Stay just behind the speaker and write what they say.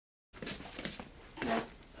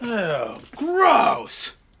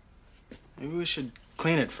house. Maybe we should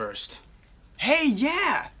clean it first. Hey,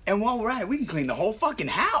 yeah. And while we're at it, we can clean the whole fucking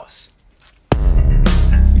house.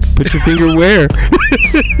 Put your finger where?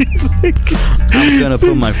 Like, I'm gonna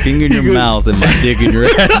put my finger in your mouth and my dick in your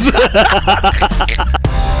ass.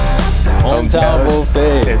 Hometown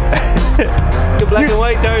buffet. The black and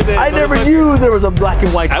white Tarzan. I never knew there was a black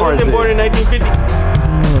and white Tarzan. I wasn't born in 1950.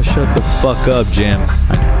 Oh, shut the fuck up, Jim.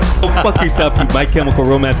 Go fuck yourself, you My Chemical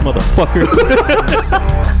Romance motherfucker.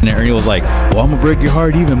 And Ernie was like, well, I'm gonna break your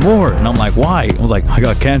heart even more. And I'm like, why? I was like, I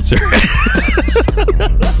got cancer.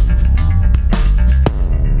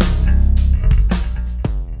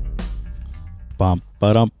 Bum,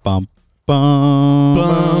 ba-dum, bum, bum,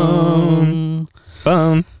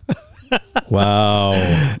 Bum. Wow.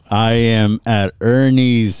 I am at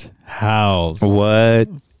Ernie's house. What?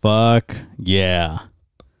 Fuck yeah.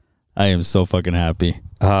 I am so fucking happy.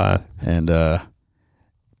 And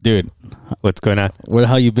dude, What's going on?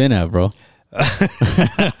 how you been at, bro? Fuck,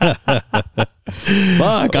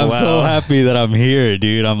 I'm so happy that I'm here,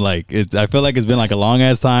 dude. I'm like, I feel like it's been like a long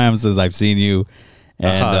ass time since I've seen you.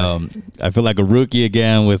 And I feel like a rookie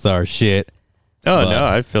again with our shit. Oh, no,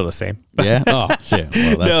 I feel the same. Yeah? Oh, shit.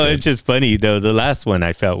 Well, that's No, good. it's just funny, though. The last one,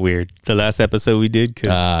 I felt weird. The last episode we did,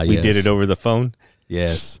 because we did yes. it over the phone.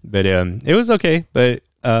 Yes. But it was okay. But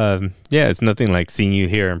yeah, it's nothing like seeing you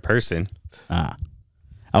here in person.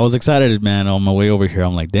 I was excited, man, on my way over here.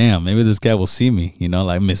 I'm like, damn, maybe this guy will see me, you know,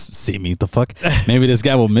 like see me, the fuck? Maybe this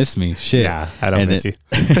guy will miss me. Shit. Nah, I don't miss you.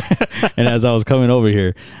 And as I was coming over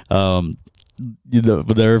here, you know,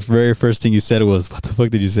 the very first thing you said was, what the fuck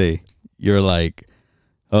did you say? You're like,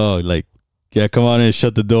 oh, like, yeah, come on in,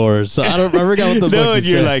 shut the door. So I forgot what the fuck No, you and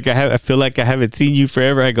you're said. like, I feel like I haven't seen you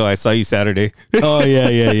forever. I go, I saw you Saturday. Oh,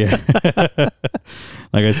 yeah.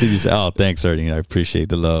 Like I said, you say, oh, thanks, Ernie. I appreciate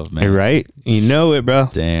the love, man. Right? You know it, bro.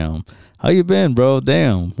 Damn. How you been, bro?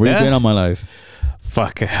 Damn. Where you been on my life?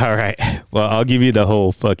 Fuck. All right. Well, I'll give you the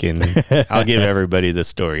whole fucking, I'll give everybody the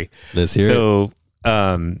story. Let's hear it.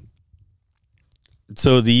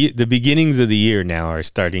 So the beginnings of the year now are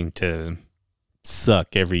starting to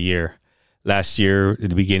suck every year. Last year, at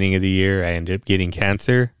the beginning of the year, I ended up getting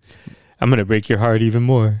cancer. I'm going to break your heart even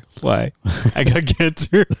more. Why? I got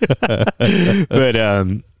cancer.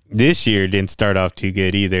 But this year didn't start off too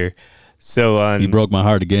good either. So You broke my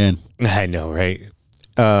heart again. I know, right?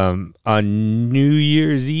 On New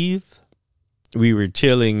Year's Eve, we were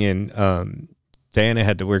chilling and Diana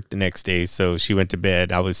had to work the next day, so she went to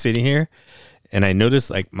bed. I was sitting here and I noticed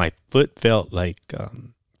like my foot felt like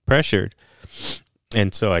pressured.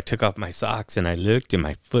 And so I took off my socks and I looked and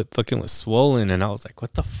my foot fucking was swollen and I was like,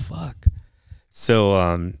 what the fuck? So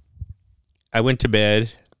I went to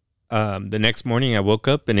bed. The next morning I woke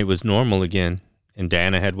up and it was normal again. And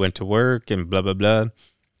Diana had went to work and blah, blah, blah.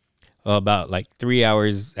 Well, about like 3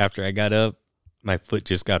 hours after I got up, my foot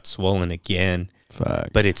just got swollen again.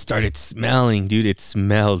 Fuck. But it started smelling, dude. It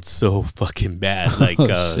smelled so fucking bad. Like,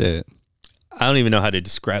 shit. I don't even know how to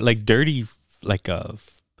describe, like dirty, like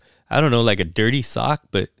I don't know, like a dirty sock,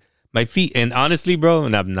 but my feet, and honestly, bro,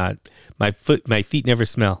 and I'm not, my feet never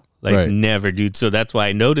smell. Like, right. Never, dude. So that's why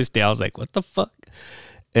I noticed it. I was like, what the fuck?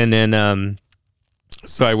 And then,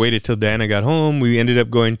 so I waited till Diana got home. We ended up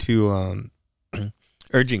going to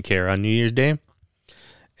urgent care on New Year's Day.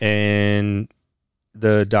 And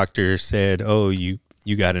the doctor said, oh, you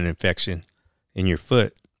got an infection in your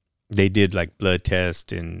foot. They did like blood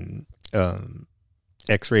test and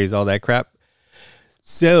x-rays, all that crap.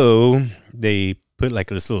 So they put like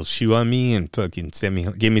this little shoe on me and fucking sent me,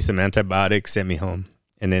 gave me some antibiotics, sent me home.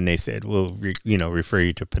 And then they said, we'll, refer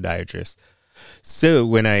you to a podiatrist. So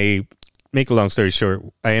when I make a long story short,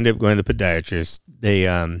 I ended up going to the podiatrist.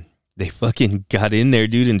 They fucking got in there,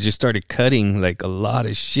 dude, and just started cutting like a lot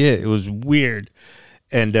of shit. It was weird.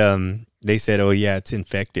 And they said, oh yeah, it's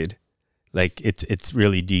infected. Like it's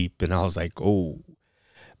really deep. And I was like, oh.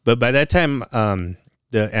 But by that time,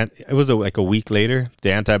 it was like a week later,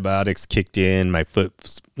 the antibiotics kicked in. My foot,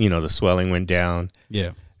 the swelling went down.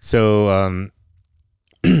 Yeah. So,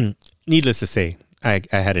 needless to say, I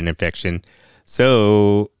had an infection.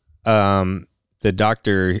 So, the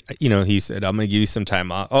doctor, he said, I'm going to give you some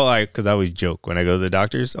time off. Oh, because I always joke when I go to the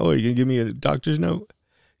doctors. Oh, are you going to give me a doctor's note?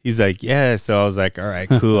 He's like, yeah. So I was like, all right,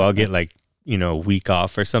 cool. I'll get like, a week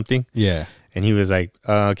off or something. Yeah. And he was like,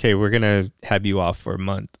 okay, we're going to have you off for a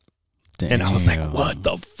month. Damn. And I was like, what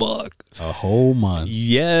the fuck? A whole month.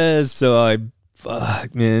 Yes. So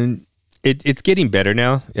fuck, man. It's getting better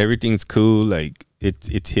now. Everything's cool. Like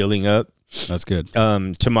it's healing up. That's good.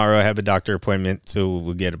 Tomorrow I have a doctor appointment, so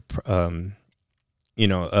we'll get a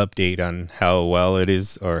update on how well it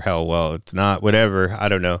is or how well it's not, whatever. I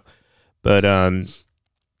don't know. But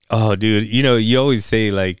oh, dude, you know, you always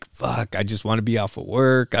say like, "Fuck, I just want to be off of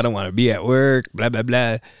work. I don't want to be at work." Blah blah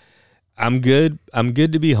blah. I'm good. I'm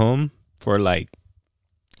good to be home for like,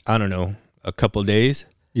 I don't know, a couple days.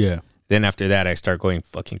 Yeah. Then after that, I start going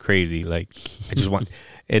fucking crazy. Like, I just want,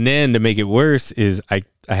 and then to make it worse is I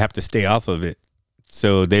have to stay off of it.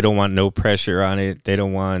 So they don't want no pressure on it. They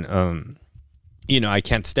don't want, you know, I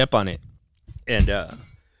can't step on it. And,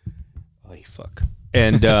 holy fuck.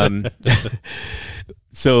 And,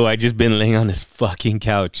 so I just been laying on this fucking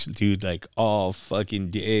couch, dude, like all fucking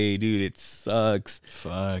day, dude. It sucks.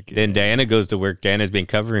 Fuck. Then Diana goes to work. Diana's been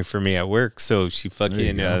covering for me at work. So she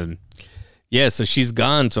fucking, yeah, so she's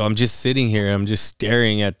gone. So I'm just sitting here. I'm just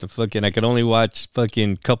staring at the fucking, I could only watch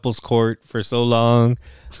fucking Couples Court for so long.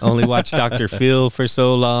 I only watched Dr. Phil for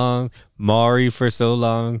so long. Maury for so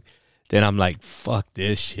long. Then I'm like, fuck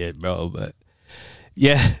this shit, bro. But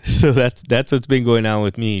yeah, so that's what's been going on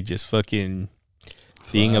with me. Just fucking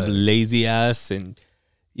being a lazy ass. And,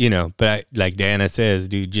 you know, but like Diana says,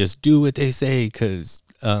 dude, just do what they say. Because,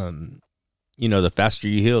 you know, the faster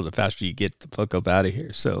you heal, the faster you get the fuck up out of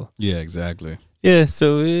here. So Yeah, exactly. yeah,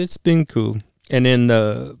 so it's been cool. And then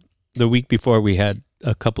the week before, we had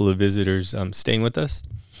a couple of visitors staying with us.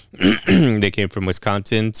 They came from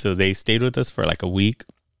Wisconsin, so they stayed with us for like a week.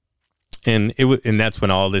 And and that's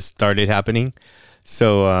when all this started happening.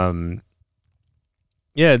 So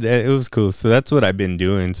yeah, it was cool. So that's what I've been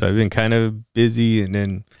doing. So I've been kind of busy, and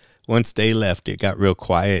then once they left, it got real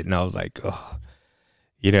quiet, and I was like, oh,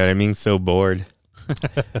 you know what I mean? So bored.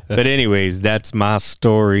 But anyways, that's my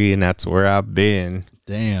story, and that's where I've been.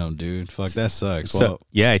 Damn, dude. Fuck, that sucks. So Well,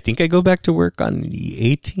 yeah, I think I go back to work on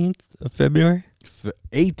the 18th of February.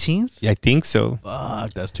 18th? Yeah, I think so.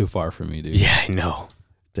 Fuck, that's too far for me, dude. Yeah, I know.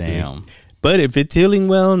 Damn. But if it's healing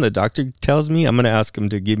well and the doctor tells me, I'm going to ask him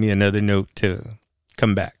to give me another note to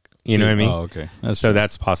come back. You know what I mean? Oh, okay. So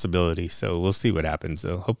that's a possibility. So we'll see what happens.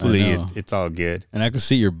 So hopefully I know. it's all good. And I can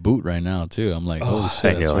see your boot right now, too. I'm like, holy shit,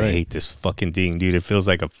 I that's know. I right. hate this fucking thing, dude. It feels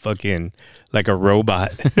like a fucking, like a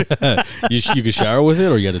robot. You can shower with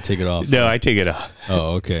it, or you got to take it off? No, I take it off.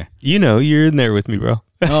 Oh, okay. You know, you're in there with me, bro.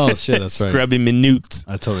 Oh, shit, that's right. Scrubbing minutes.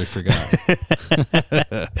 I totally forgot.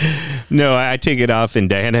 No, I take it off, and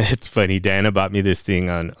Diana, it's funny. Diana bought me this thing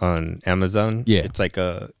on Amazon. Yeah. It's like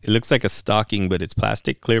it looks like a stocking, but it's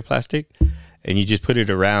plastic, clear plastic. And you just put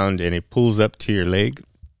it around and it pulls up to your leg,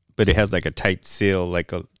 but it has like a tight seal,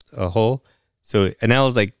 like a hole. So, and I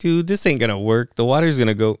was like, dude, this ain't going to work. The water's going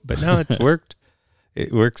to go, but no, it's worked.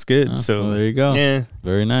 It works good. Oh, So well, there you go. Yeah.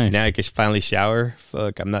 Very nice. Now I can finally shower.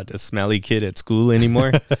 Fuck, I'm not the smelly kid at school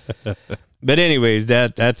anymore. But anyways,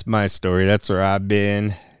 that's my story. That's where I've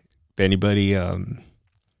been. If anybody,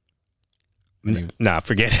 nah,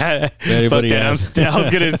 forget that. Anybody Fuck that. I was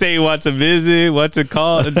gonna say what's a visit, what's a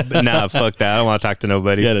call. Nah, fuck that. I don't want to talk to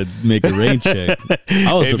nobody. You got to make a rain check.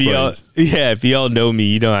 I was surprised. If y'all know me,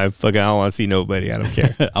 you know I don't want to see nobody. I don't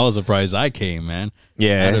care. I was surprised I came, man. I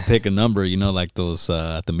Yeah, had to pick a number, you know, like those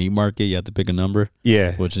at the meat market, you have to pick a number,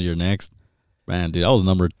 yeah. which is your next. Man, dude, I was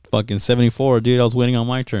number fucking 74, dude. I was waiting on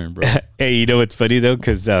my turn, bro. Hey, you know what's funny though?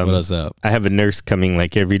 Because What else up? I have a nurse coming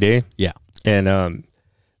like every day. Yeah. And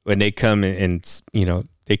when they come and you know,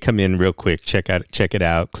 they come in real quick, check it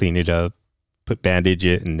out, clean it up, bandage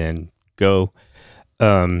it, and then go.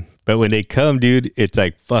 But when they come, dude, it's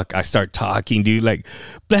like, fuck, I start talking, dude, like,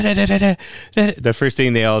 blah, blah, blah, blah, blah. The first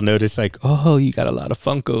thing they all notice, like, oh, you got a lot of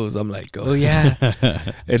Funkos. I'm like, oh, yeah.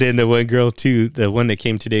 And then the one girl, too, the one that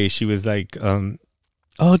came today, she was like,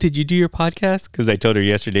 oh, did you do your podcast? Because I told her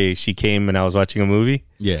yesterday she came and I was watching a movie.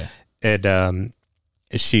 Yeah. And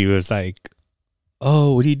she was like,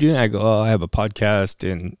 oh, what are you doing? I go, oh, I have a podcast,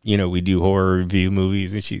 and you know, we do horror review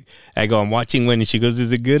movies. And I go, I'm watching one, and she goes,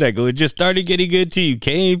 is it good? I go, it just started getting good till you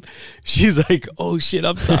came. She's like, oh shit,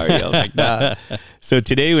 I'm sorry. I was like, nah. So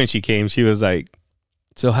today when she came, she was like,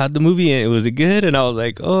 so how'd the movie end? Was it good? And I was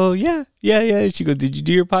like, oh yeah. She goes, did you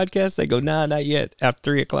do your podcast? I go, nah, not yet.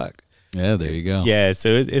 After 3:00. Yeah, there you go. Yeah, so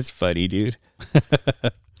it's funny, dude.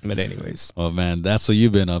 But anyways, Well, man, that's what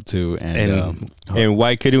you've been up to. and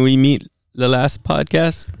why couldn't we meet the last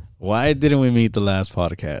podcast? Why didn't we meet the last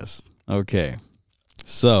podcast? Okay.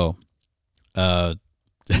 So, I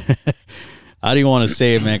don't even want to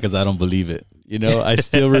say it, man, because I don't believe it. You know, I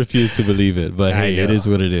still refuse to believe it. But hey, it is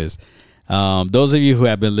what it is. Those of you who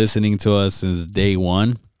have been listening to us since day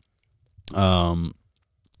one,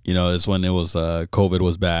 you know, it's when it was COVID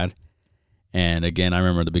was bad. And again, I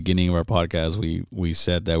remember at the beginning of our podcast, we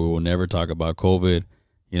said that we will never talk about COVID,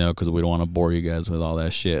 you know, because we don't want to bore you guys with all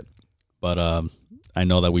that shit. But I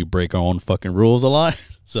know that we break our own fucking rules a lot.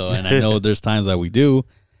 So, and I know there's times that we do.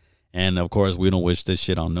 And of course, we don't wish this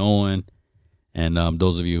shit on no one. And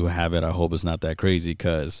those of you who have it, I hope it's not that crazy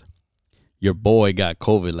because your boy got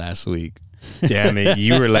COVID last week. Damn it.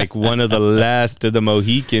 You were like one of the last of the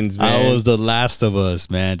Mohicans, man. I was the last of us,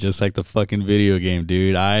 man. Just like the fucking video game,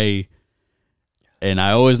 dude. I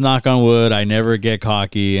always knock on wood. I never get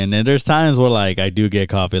cocky. And then there's times where like I do get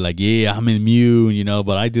cocky. Like, yeah, I'm immune, you know,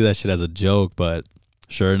 but I do that shit as a joke. But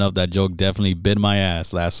sure enough, that joke definitely bit my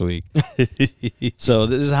ass last week. So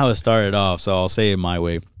this is how it started off. So I'll say it my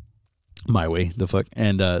way. My way, the fuck.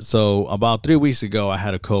 And so about 3 weeks ago, I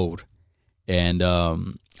had a cold. And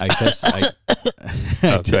I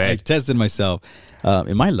tested myself.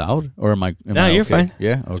 Am I loud or am I? No, you're okay? fine.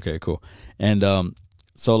 Yeah. Okay. Cool. And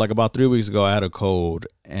so like about 3 weeks ago, I had a cold,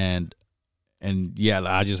 and yeah,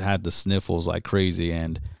 I just had the sniffles like crazy,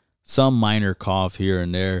 and some minor cough here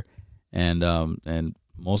and there, and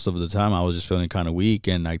most of the time I was just feeling kind of weak,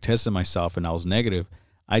 and I tested myself, and I was negative.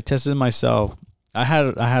 I tested myself. I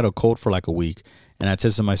had a cold for like a week, and I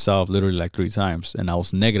tested myself literally like 3 times, and I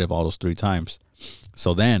was negative all those 3 times.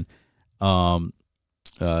 So then, 2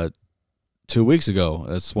 weeks ago,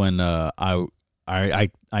 that's when I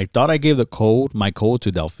thought I gave my cold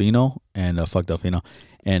to Delfino, and fuck Delfino,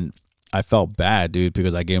 and I felt bad, dude,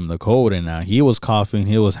 because I gave him the cold, and he was coughing,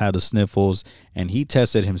 had the sniffles, and he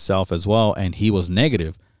tested himself as well, and he was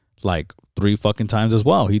negative like 3 fucking times as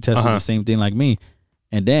well. He tested the same thing like me,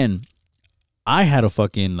 and then I had a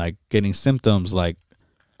fucking like getting symptoms like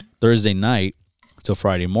Thursday night till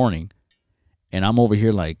Friday morning. And I'm over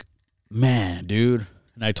here like, man, dude.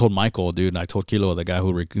 And I told Michael, dude, and I told Kilo, the guy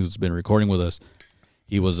who's been recording with us.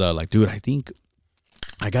 He was like, dude, I think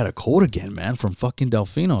I got a cold again, man, from fucking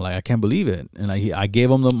Delfino. Like, I can't believe it. And I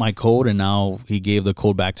gave him my code, and now he gave the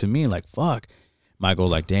code back to me. Like, fuck.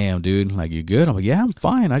 Michael's like, damn, dude. Like, you good? I'm like, yeah, I'm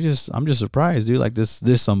fine. I'm just surprised, dude. Like,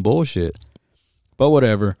 this some bullshit. But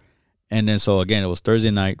whatever. And then so again, it was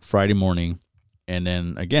Thursday night, Friday morning, and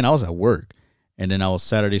then again I was at work, and then I was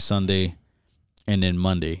Saturday, Sunday, and then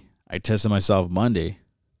Monday. I tested myself Monday,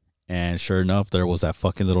 and sure enough, there was that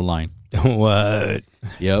fucking little line. What?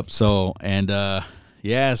 Yep. So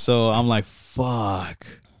yeah. So I'm like, fuck.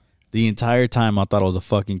 The entire time I thought it was a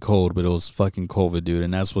fucking cold, but it was fucking COVID, dude,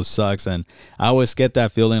 and that's what sucks. And I always get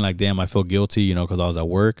that feeling like, damn, I feel guilty, you know, because I was at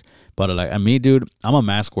work. But like, me, dude, I'm a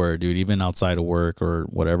mask wearer, dude. Even outside of work or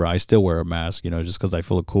whatever, I still wear a mask, you know, just because I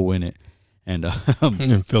feel cool in it. And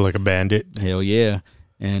feel like a bandit. Hell yeah.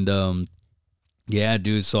 And yeah,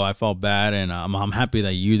 dude. So I felt bad, and I'm happy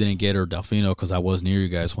that you didn't get it or Delfino, because I was near you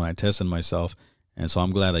guys when I tested myself, and so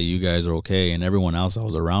I'm glad that you guys are okay and everyone else that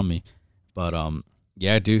was around me. But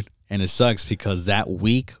yeah, dude. And it sucks because that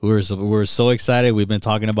week we were so excited. We've been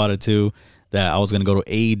talking about it too, that I was gonna go to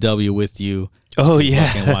AEW with you. Oh yeah,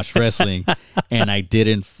 fucking watch wrestling, and I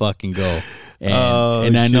didn't fucking go.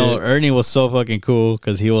 And I know Ernie was so fucking cool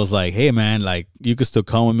because he was like, "Hey man, like you could still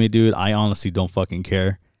come with me, dude. I honestly don't fucking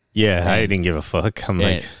care." Yeah, I didn't give a fuck. I'm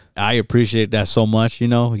like, I appreciate that so much. You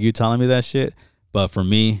know, you telling me that shit. But for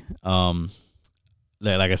me,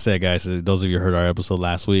 like I said, guys, those of you who heard our episode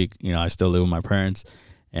last week, you know, I still live with my parents,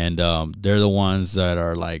 and they're the ones that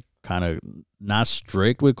are like kind of not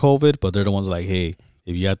strict with COVID, but they're the ones like, hey,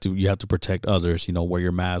 if you have to protect others, you know, wear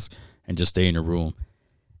your mask and just stay in your room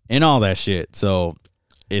and all that shit. So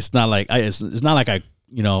it's not like it's not like I,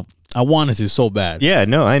 you know, I wanted to so bad. Yeah,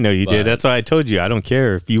 no, I know you did. That's why I told you I don't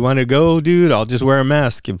care. If you want to go, dude, I'll just wear a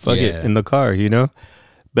mask and fuck it in the car, you know?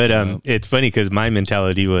 But it's funny because my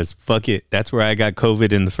mentality was, fuck it. That's where I got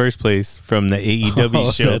COVID in the first place, from the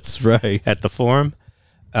AEW show. That's right. At the Forum.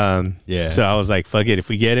 Yeah. So I was like, fuck it. If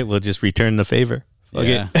we get it, we'll just return the favor. Fuck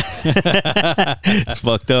it. It's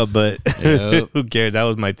fucked up, but who cares? That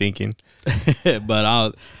was my thinking.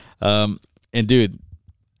 But and dude,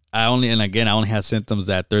 I only had symptoms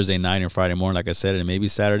that Thursday night and Friday morning, like I said, and maybe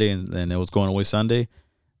Saturday, and it was going away Sunday.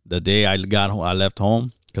 The day I left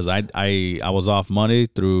home, because I was off Monday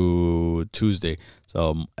through Tuesday.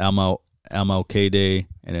 So MLK Day,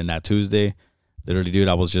 and then that Tuesday, literally, dude,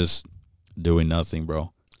 I was just doing nothing,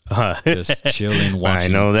 bro. Just chilling,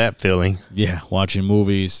 watching. I know that feeling. Yeah, watching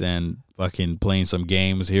movies and fucking playing some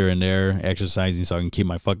games here and there, exercising so I can keep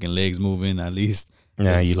my fucking legs moving at least.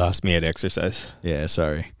 Nah, you lost me at exercise. Yeah,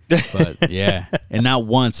 sorry. But yeah, and not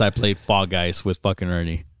once I played Fall Guys with fucking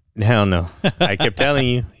Ernie. Hell no. I kept telling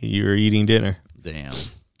you you were eating dinner. Damn.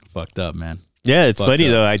 Fucked up, man. Yeah, it's funny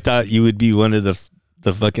though. I thought you would be one of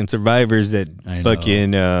the fucking survivors that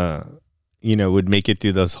fucking would make it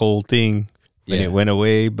through this whole thing when it went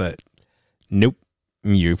away, but nope.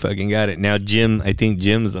 You fucking got it. Now, Jim, I think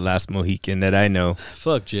Jim's the last Mohican that I know.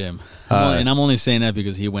 Fuck Jim. And I'm only saying that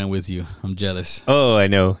because he went with you. I'm jealous. Oh, I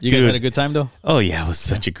know. You guys had a good time though? Oh, yeah. It was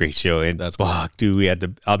such a great show. And That's cool. fuck, dude, we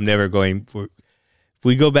had I'm never going. If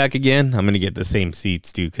we go back again, I'm going to get the same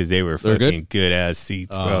seats, dude, because they were They're fucking good ass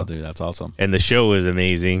seats, Oh, bro. dude, that's awesome. And the show was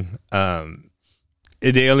amazing.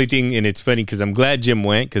 The only thing, and it's funny because I'm glad Jim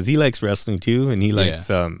went because he likes wrestling too, and he likes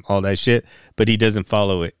all that shit, but he doesn't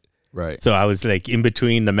follow it. Right. So I was like in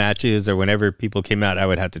between the matches or whenever people came out, I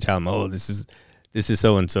would have to tell him, "Oh, this is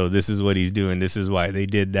so and so. This is what he's doing. This is why they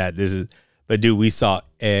did that. This is." But dude, we saw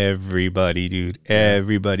everybody, dude.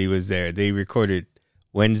 Everybody was there. They recorded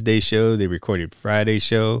Wednesday show. They recorded Friday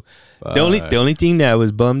show. The only thing that I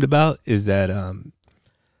was bummed about is that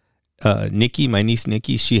Nikki, my niece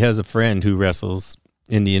Nikki, she has a friend who wrestles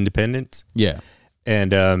in the independents. Yeah.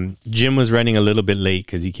 And Jim was running a little bit late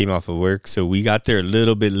because he came off of work. So we got there a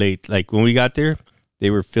little bit late. Like when we got there, they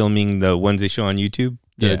were filming the Wednesday show on YouTube,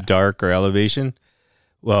 the Dark or Elevation.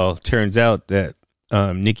 Well, turns out that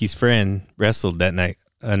Nikki's friend wrestled that night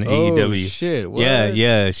on AEW. Oh, shit. What?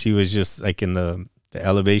 Yeah. She was just like in the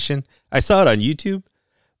Elevation. I saw it on YouTube,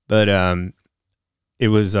 but it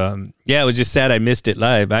was it was just sad I missed it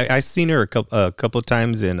live. I seen her a couple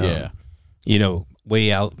times in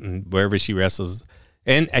way out and wherever she wrestles.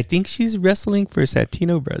 And I think she's wrestling for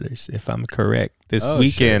Santino Brothers, if I'm correct, this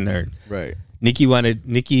weekend. Shit. Or Right.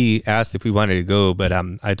 Nikki asked if we wanted to go, but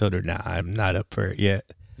I told her, nah, I'm not up for it yet.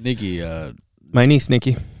 Nikki, My niece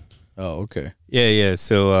Nikki. oh, okay. Yeah.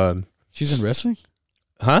 So She's in wrestling?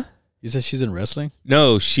 huh? You said she's in wrestling?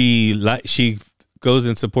 No, she goes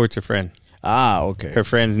and supports her friend. Ah, okay. Her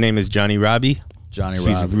friend's name is Johnny Robbie. Johnny She's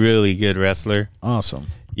a Robbie. really good wrestler. Awesome.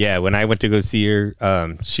 Yeah, when I went to go see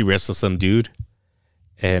her, she wrestled some dude.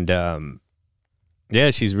 And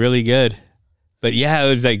she's really good. But yeah, I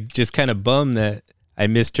was like just kind of bummed that I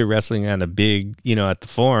missed her wrestling on a big, at the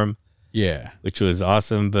Forum, Yeah. which was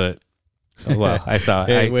awesome. But I saw.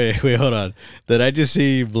 Hey, wait, hold on. Did I just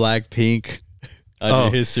see Blackpink on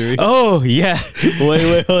your history? Oh yeah.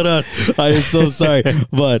 Wait, hold on. I am so sorry.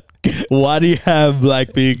 But why do you have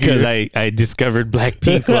Blackpink? Because here? I discovered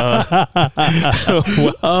Blackpink.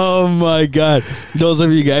 Oh my God! Those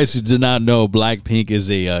of you guys who do not know, Blackpink is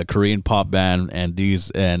a Korean pop band, and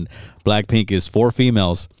Blackpink is 4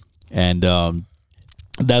 females, and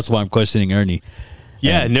that's why I'm questioning Ernie.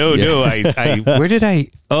 Yeah, And- no. I where did I?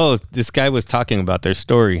 Oh, this guy was talking about their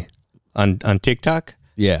story on TikTok,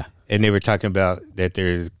 Yeah. and they were talking about that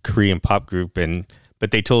there's a Korean pop group,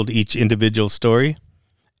 but they told each individual story,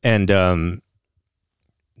 and the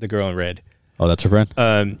girl in red. Oh, that's her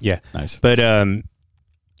friend. Yeah. Nice. But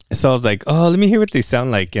so I was like, oh, let me hear what they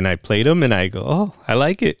sound like, and I played them, and I go, oh, I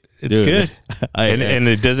like it. It's Dude, good. And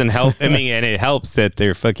it doesn't help. I mean, and it helps that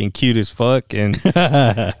they're fucking cute as fuck, and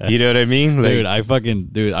you know what I mean, like, Dude,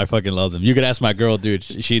 I fucking love them. You could ask my girl, dude.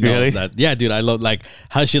 She knows Really? that. Yeah, dude, I love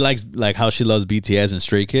how she loves BTS and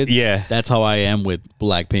Stray Kids. Yeah. That's how I am with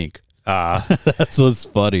Blackpink. ah. That's what's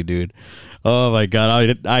funny, dude. Oh my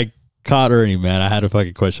God, I caught Ernie, man. I had a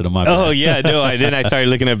fucking question on my. Oh bad. yeah, no. Then I started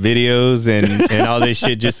looking up videos and all this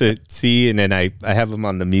shit just to see, and then I have them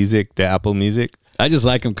on the Apple Music. I just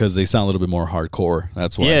like them because they sound a little bit more hardcore.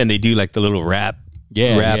 That's why. Yeah, and they do like the little rap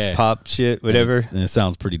pop shit, whatever. And it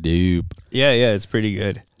sounds pretty dope. Yeah, it's pretty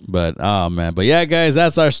good. But oh man, but yeah, guys,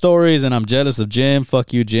 that's our stories, and I'm jealous of Jim.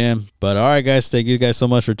 Fuck you, Jim. But all right, guys, thank you guys so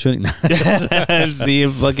much for tuning. See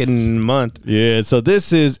you fucking month. Yeah, so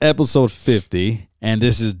this is episode 50, and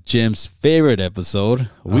this is Jim's favorite episode.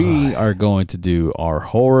 We are going to do our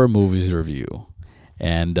horror movies review,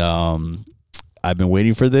 and I've been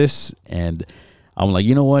waiting for this, and I'm like,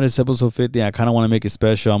 you know what? It's episode 50. I kind of want to make it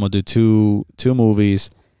special. I'm gonna do two movies.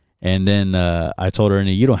 And then I told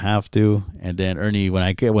Ernie, you don't have to. And then Ernie, when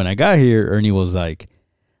I got here, Ernie was like,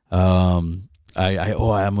 I'm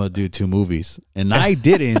gonna do 2 movies, and I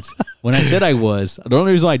didn't. When I said I was, the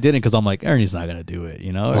only reason I didn't because I'm like, Ernie's not gonna do it,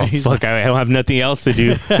 you know. Oh, fuck, I don't have nothing else to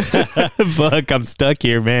do. Fuck, I'm stuck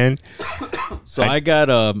here, man. So I got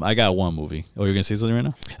 1 movie. Oh, you're gonna say something right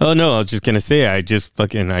now? Oh no, I was just gonna say I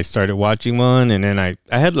started watching one, and then I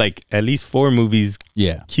had like at least 4 movies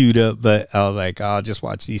Yeah. queued up, but I was like, I'll just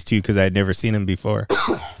watch these 2 because I had never seen them before.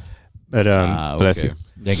 But bless you.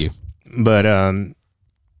 Thank you. But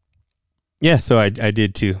yeah, so I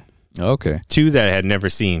did 2 Okay. that I had never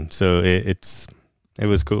seen, so it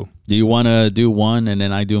was cool. Do you want to do one and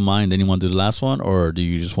then I do mine? Then you want to do the last one, or do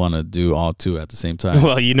you just want to do all 2 at the same time?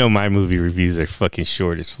 Well, you know my movie reviews are fucking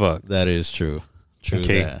short as fuck. That is true. True.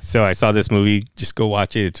 Okay, That. so I saw this movie. Just go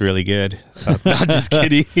watch it. It's really good. Not just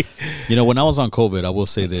kidding. You know, when I was on COVID, I will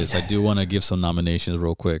say this. I do want to give some nominations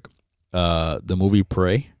real quick. the movie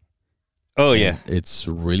Prey. Oh yeah. It's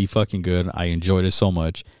really fucking good. I enjoyed it so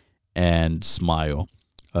much. And Smile.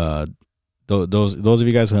 Those of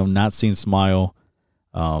you guys who have not seen Smile,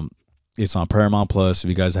 it's on Paramount Plus. If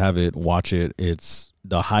you guys have it, watch it. It's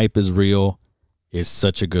the hype is real. It's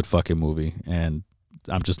such a good fucking movie, and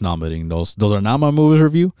I'm just nominating those. Those are not my movie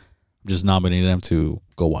review. I'm just nominating them to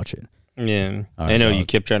go watch it. Yeah, All I right, know dog. you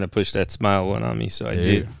kept trying to push that Smile one on me, so I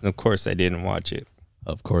did. Of course, I didn't watch it.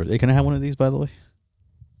 Of course. Hey, can I have one of these, by the way?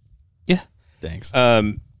 Yeah. Thanks. All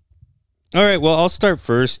right. Well, I'll start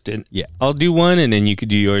first, and Yeah. I'll do one, and then you could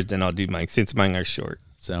do yours, then I'll do mine since mine are short.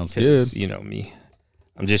 Sounds 'Cause good. you know me.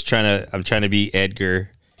 I'm trying to be Edgar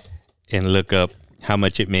and look up how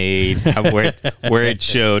much it made, where it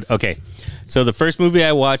showed. Okay. So the first movie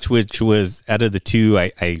I watched, which was out of the two,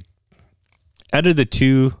 I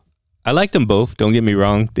liked them both. Don't get me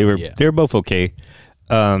wrong. They were both okay.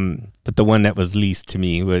 But the one that was least to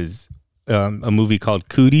me was a movie called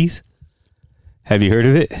Cooties. Have you heard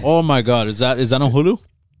of it? Oh my God, is that on Hulu?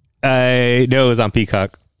 No, it was on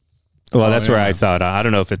Peacock. Well, that's where yeah. I saw it. I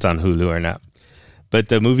don't know if it's on Hulu or not. But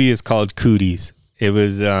the movie is called Cooties. It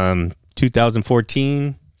was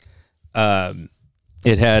 2014.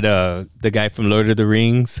 It had the guy from Lord of the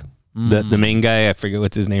Rings, the main guy. I forget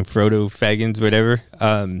what's his name, Frodo Baggins, whatever.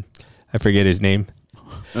 I forget his name.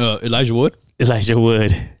 Elijah Wood? Elijah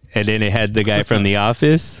Wood. And then it had the guy from The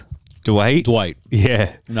Office, Dwight.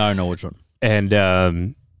 Yeah. Now I know which one. And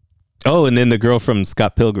and then the girl from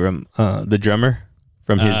Scott Pilgrim, the drummer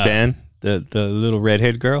from his band, the little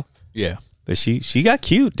redhead girl. Yeah. But she got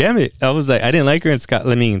cute. Damn it! I was like, I didn't like her in Scott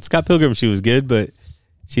Pilgrim. She was good, but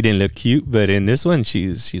she didn't look cute. But in this one,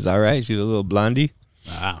 she's all right. She's a little blondie.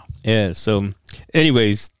 Wow. Yeah. So,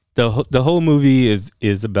 anyways, the whole movie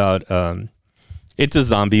is about it's a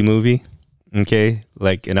zombie movie. Okay.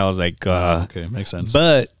 Like, and I was like, Okay, makes sense.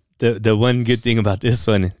 but the one good thing about this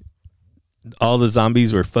one, all the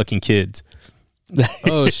zombies were fucking kids.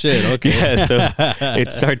 Oh shit. Okay. Yeah, so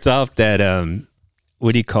it starts off that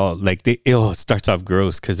what do you call it? Like it starts off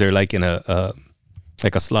gross because they're like in a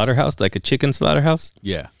slaughterhouse, like a chicken slaughterhouse,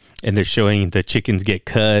 Yeah. and they're showing the chickens get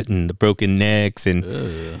cut and the broken necks, and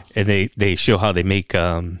they show how they make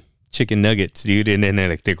chicken nuggets, dude, and then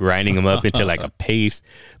they're grinding them up into like a paste,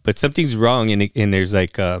 but something's wrong, and there's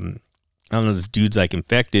like I don't know, this dude's like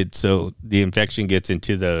infected, so the infection gets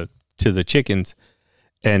into the chickens.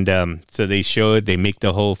 And so they show it. They make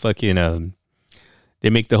the whole fucking they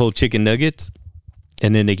make the whole chicken nuggets,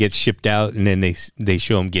 and then they get shipped out, and then they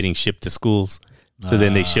show them getting shipped to schools. So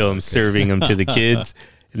then they show them serving them to the kids,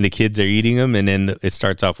 and the kids are eating them. And then it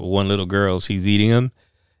starts off with one little girl; she's eating them,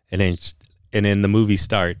 and then the movie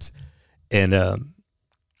starts, and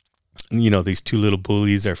these two little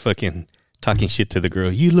bullies are fucking talking shit to the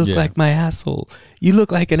girl. You look like my asshole. You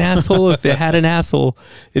look like an asshole if it had an asshole.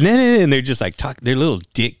 And then they're just like they're little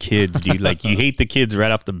dick kids, dude. Like you hate the kids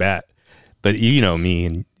right off the bat. But you know me,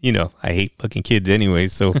 and I hate fucking kids anyway.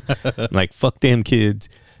 So I'm like, fuck them kids.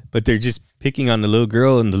 But they're just picking on the little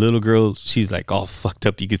girl, and the little girl, she's like all fucked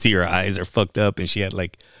up. You can see her eyes are fucked up, and she had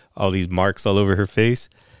like all these marks all over her face.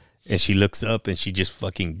 And she looks up and she just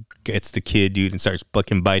fucking gets the kid, dude, and starts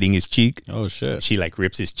fucking biting his cheek. Oh shit. She like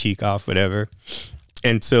rips his cheek off, whatever.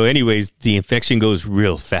 And so anyways, the infection goes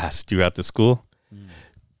real fast throughout the school.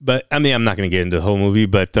 But I mean, I'm not going to get into the whole movie,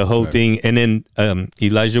 but the whole thing. And then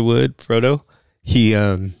Elijah Wood, Frodo, he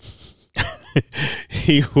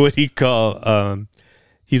what do you call,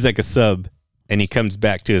 he's like a sub, and he comes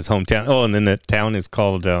back to his hometown. Oh, and then the town is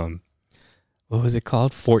called, what was it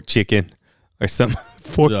called? Fort Chicken or something.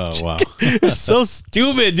 Oh wow. It's so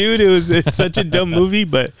stupid, dude. It's such a dumb movie,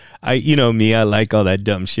 but I like all that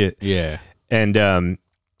dumb shit. Yeah. And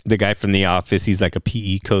the guy from The Office, he's like a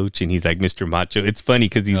PE coach, and he's like Mr. Macho. It's funny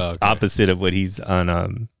because he's opposite of what he's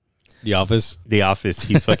on The Office. The Office.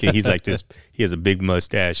 He's like this. He has a big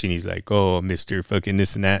mustache, and he's like, oh, Mr. fucking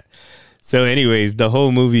this and that. So anyways, the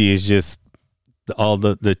whole movie is just all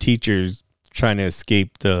the teachers trying to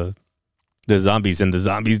escape the zombies, and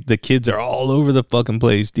the kids are all over the fucking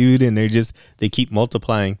place, dude, and they keep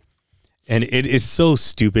multiplying. And it is so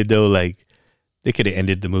stupid though. Like they could have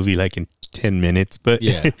ended the movie like in 10 minutes, but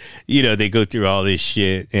Yeah. they go through all this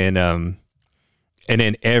shit, and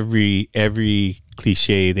then every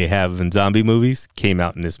cliche they have in zombie movies came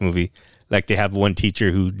out in this movie. Like they have one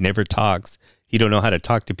teacher who never talks. He don't know how to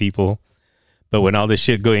talk to people. But when all this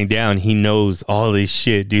shit going down, he knows all this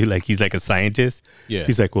shit, dude. Like he's like a scientist. Yeah.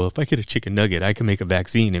 He's like, well, if I get a chicken nugget, I can make a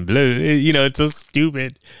vaccine and blah. It's so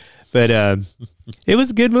stupid. But it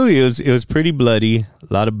was a good movie. It was pretty bloody,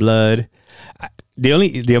 a lot of blood.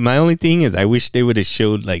 My only thing is, I wish they would have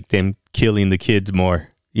showed like them killing the kids more.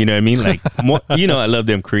 You know what I mean? Like, more, you know, I love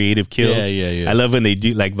them creative kills. Yeah. I love when they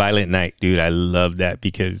do like Violent Night, dude. I love that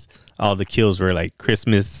because all the kills were like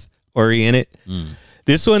Christmas oriented.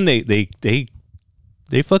 This one, they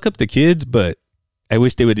fuck up the kids, but I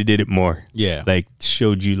wish they would have did it more. Yeah. Like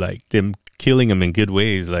showed you like them killing them in good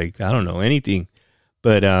ways. Like, I don't know, anything.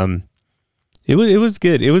 But it was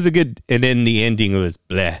good. It was a good, and then the ending was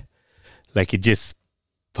blah. Like it just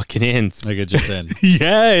fucking ends. Like it just ends.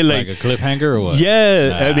 Yeah, Like a cliffhanger or what?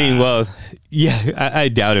 Yeah, I mean, well, yeah, I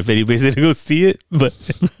doubt if anybody's gonna go see it, but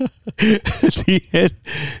at the end,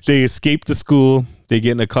 they escape the school, they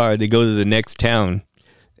get in a car, they go to the next town,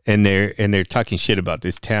 and they're talking shit about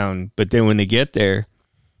this town. But then when they get there,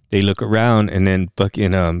 they look around, and then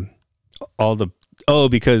fucking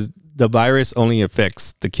because the virus only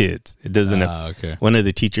affects the kids. It doesn't. Okay. One of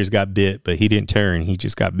the teachers got bit, but he didn't turn. He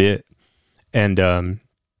just got bit, and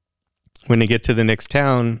when they get to the next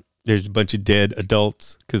town, there's a bunch of dead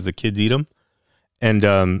adults because the kids eat them. And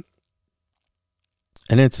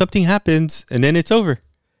then something happens and then it's over.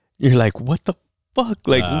 You're like, what the fuck?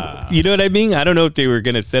 Like, you know what I mean? I don't know if they were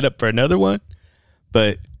going to set up for another one,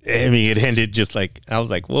 but I mean, it ended just like, I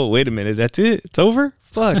was like, whoa, wait a minute. That's it? It's over?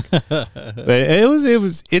 Fuck. But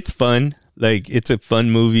it's fun. Like, it's a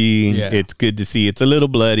fun movie. Yeah. It's good to see. It's a little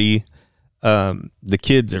bloody. The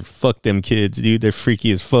kids are fuck them kids, dude. They're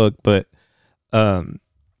freaky as fuck, but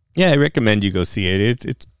yeah, I recommend you go see it.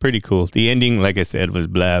 It's pretty cool. The ending, like I said, was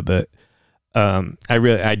blah, but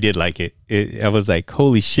I did like it. I was like,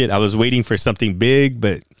 holy shit! I was waiting for something big,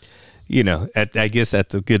 but you know, I guess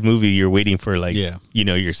that's a good movie. You're waiting for like, you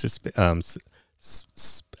know, you're Suspecting?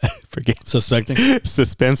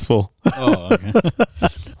 suspenseful. Oh, okay.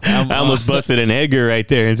 I almost busted an Edgar right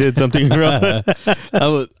there and said something wrong.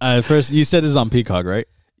 At first, you said this is on Peacock, right?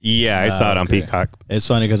 Yeah, I saw it on okay. Peacock. It's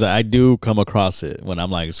funny because I do come across it when I'm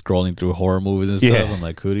like scrolling through horror movies and stuff. Yeah. I'm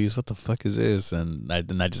like, Cooties, what the fuck is this? And I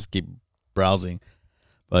just keep browsing.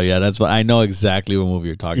 But yeah, that's what I know exactly what movie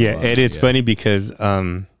you're talking about. Yeah, and it's funny because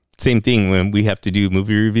same thing when we have to do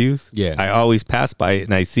movie reviews. Yeah. I always pass by it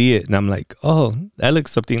and I see it and I'm like, oh, that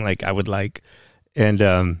looks something like I would like. And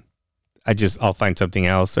I'll find something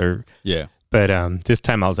else but this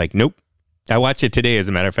time I was like, nope. I watched it today, as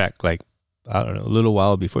a matter of fact, like, I don't know, a little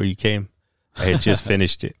while before you came. I had just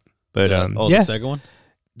finished it. But the second one?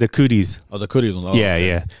 The Cooties. Oh, the Cooties one. Oh, yeah, okay.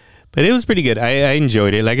 yeah. But it was pretty good. I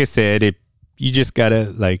enjoyed it. Like I said, you just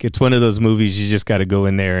gotta, like, it's one of those movies you just gotta go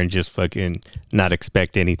in there and just fucking not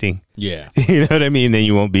expect anything. Yeah. You know what I mean? Then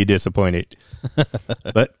you won't be disappointed.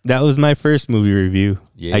 But that was my first movie review.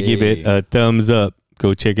 Yeah. I give it a thumbs up.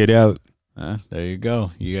 Go check it out. There you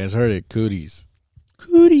go. You guys heard it. Cooties.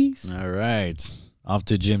 Cooties. All right. Off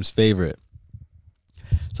to Jim's favorite.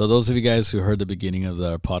 So those of you guys who heard the beginning of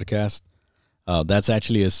our podcast, that's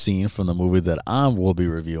actually a scene from the movie that I will be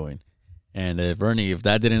reviewing. And Bernie, if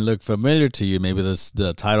that didn't look familiar to you, maybe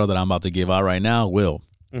the title that I'm about to give out right now will.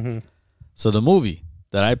 Mm-hmm. So the movie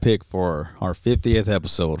that I picked for our 50th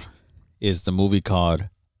episode is the movie called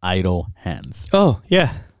Idle Hands. Oh,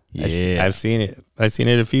 yeah. Yeah. I've seen it. I've seen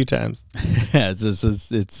it a few times.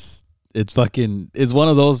 It's fucking, it's one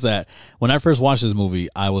of those that when I first watched this movie,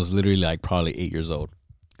 I was literally like probably 8 years old.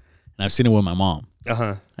 And I've seen it with my mom.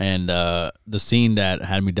 Uh-huh. And the scene that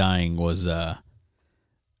had me dying was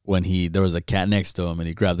when there was a cat next to him and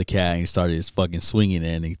he grabbed the cat and he started just fucking swinging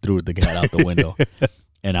it and he threw the cat out the window.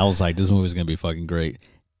 And I was like, this movie's going to be fucking great.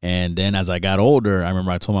 And then as I got older, I remember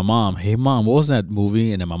I told my mom, hey, Mom, what was that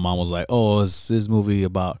movie? And then my mom was like, oh, it's this movie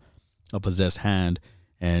about a possessed hand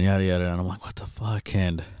and yada, yada. And I'm like, what the fuck?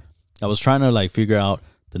 And I was trying to like figure out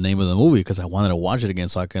the name of the movie because I wanted to watch it again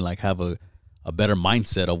so I can like have a better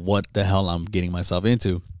mindset of what the hell I'm getting myself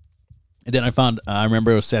into. And then I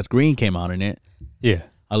remember Seth Green came out in it. Yeah.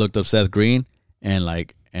 I looked up Seth Green and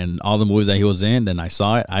all the movies that he was in. Then I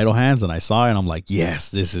saw it, Idle Hands, and I saw it and I'm like, yes,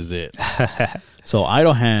 this is it. So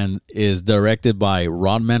Idle Hands is directed by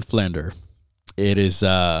Rodman Flender. It is,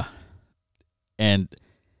 and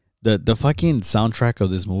the fucking soundtrack of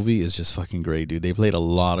this movie is just fucking great, dude. They played a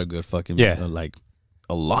lot of good fucking, like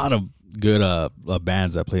a lot of good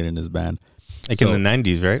bands that played in this band. Like in the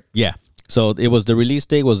 90s, right? Yeah. So the release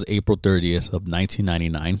date was April 30th of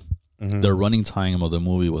 1999. Mm-hmm. The running time of the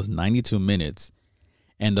movie was 92 minutes.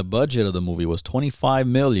 And the budget of the movie was $25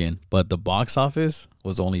 million, but the box office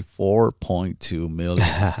was only $4.2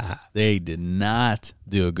 million. They did not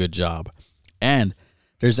do a good job. And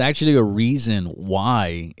there's actually a reason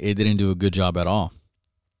why it didn't do a good job at all.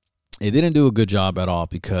 It didn't do a good job at all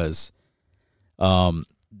because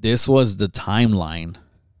this was the timeline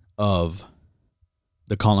of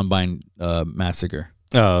the Columbine massacre.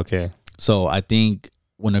 Oh, okay. So I think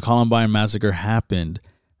when the Columbine massacre happened,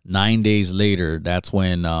 9 days later, that's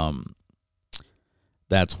when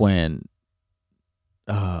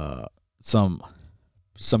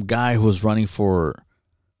some guy who was running for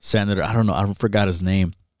senator, I don't know, I forgot his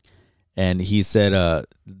name, and he said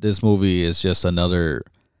this movie is just another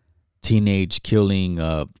teenage killing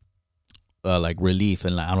like relief,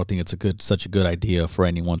 and I don't think it's such a good idea for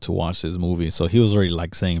anyone to watch this movie. So he was already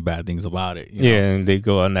like saying bad things about it. You know? And they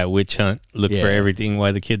go on that witch hunt, look for everything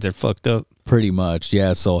why the kids are fucked up. Pretty much,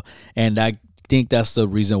 yeah. So, and I think that's the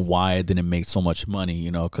reason why it didn't make so much money, you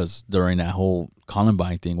know, because during that whole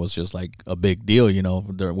Columbine thing was just like a big deal, you know,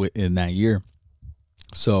 in that year.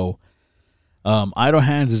 So, Idle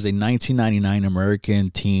Hands is a 1999 American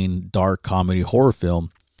teen dark comedy horror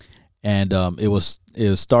film. And it was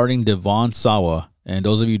starring Devon Sawa. And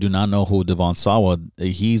those of you who do not know who Devon Sawa,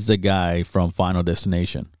 he's the guy from Final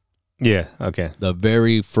Destination. Yeah, okay. The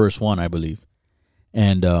very first one, I believe.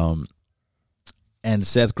 And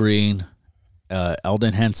Seth Green,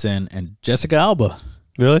 Eldon Henson, and Jessica Alba.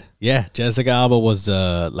 Really? Yeah, Jessica Alba was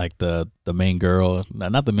like the main girl.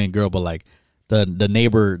 Not the main girl, but like the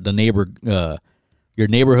neighbor, your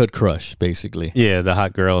neighborhood crush, basically. Yeah, the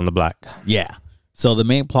hot girl in the black. Yeah. So the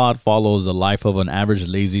main plot follows the life of an average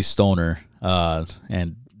lazy stoner,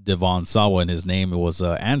 and Devon Sawa, and his name was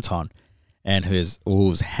Anton, and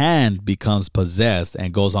whose hand becomes possessed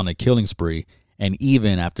and goes on a killing spree. And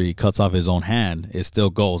even after he cuts off his own hand, it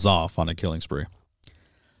still goes off on a killing spree.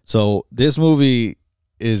 So this movie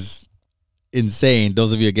is insane.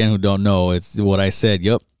 Those of you again who don't know, it's what I said.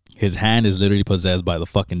 Yep, his hand is literally possessed by the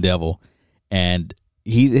fucking devil, and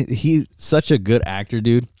he's such a good actor,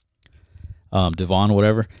 dude. Devon,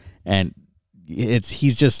 whatever, and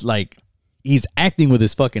he's just like he's acting with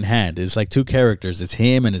his fucking hand. It's like two characters. It's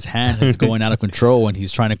him and his hand is going out of control, and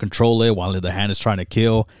he's trying to control it while the hand is trying to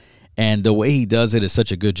kill. And the way he does it is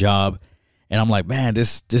such a good job. And I'm like, man,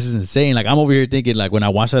 this is insane. Like I'm over here thinking, like when I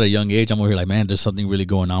watched at a young age, I'm over here like, man, there's something really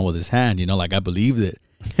going on with his hand. You know, like I believed it.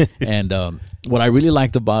 And what I really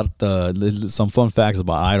liked about some fun facts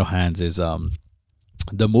about Idle Hands is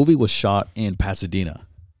the movie was shot in Pasadena.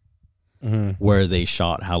 Mm-hmm. Where they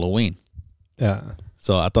shot Halloween. Yeah.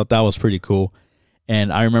 So I thought that was pretty cool.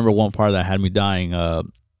 And I remember one part that had me dying of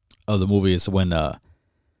the movie is when the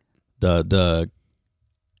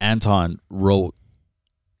Anton wrote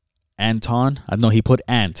Anton. I know he put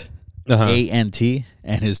Ant, A-N-T,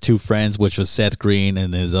 and his two friends, which was Seth Green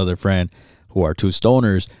and his other friend, who are two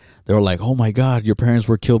stoners. They were like, oh my God, your parents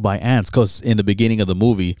were killed by ants. Because in the beginning of the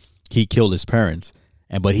movie, he killed his parents.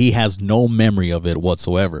 But he has no memory of it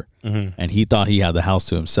whatsoever, and he thought he had the house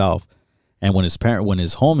to himself. And when his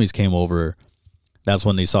homies came over, that's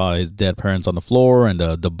when they saw his dead parents on the floor and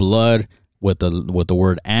the blood with the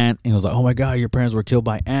word ant. And he was like, "Oh my God, your parents were killed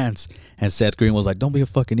by ants." And Seth Green was like, "Don't be a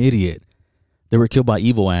fucking idiot. They were killed by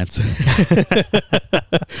evil ants."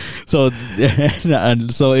 So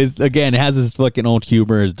it's again, it has its fucking own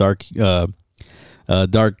humor, it's dark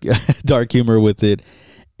humor with it,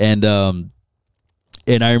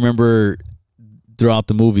 and I remember throughout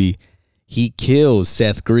the movie, he kills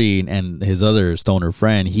Seth Green and his other stoner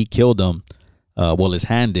friend. He killed them, his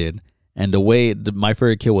hand did. And the way my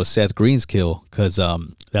favorite kill was Seth Green's kill, because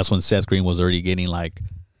that's when Seth Green was already getting like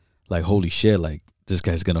holy shit, like this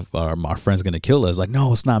guy's our friend's gonna kill us. Like,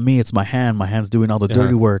 no, it's not me, it's my hand. My hand's doing all the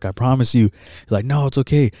dirty work. I promise you. He's like, no, it's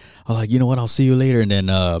okay. I'm like, you know what? I'll see you later. And then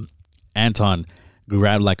Anton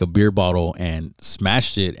grabbed like a beer bottle and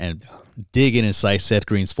smashed it and dig it inside Seth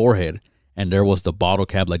Green's forehead, and there was the bottle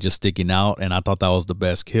cap like just sticking out, and I thought that was the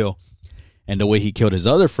best kill. And the way he killed his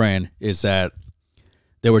other friend is that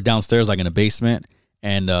they were downstairs like in a basement,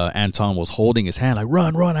 and Anton was holding his hand like,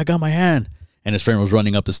 run, I got my hand. And his friend was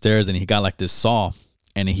running up the stairs, and he got like this saw,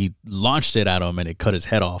 and he launched it at him, and it cut his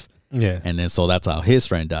head off. Yeah. And then so that's how his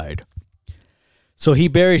friend died. So he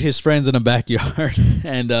buried his friends in the backyard,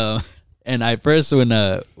 and I first when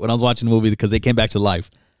I was watching the movie, because they came back to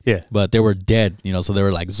life. Yeah, but they were dead, you know, so they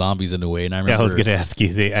were like zombies in a way. And I remember, I was gonna ask you.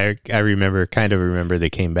 I kind of remember they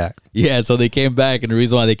came back. Yeah, so they came back, and the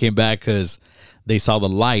reason why they came back because they saw the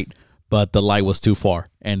light, but the light was too far,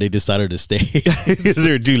 and they decided to stay. Because they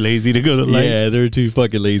were too lazy to go to the light. Yeah, they were too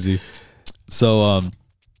fucking lazy. So,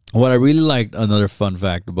 what I really liked, another fun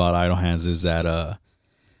fact about Idle Hands is that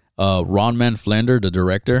Ron Manflander, the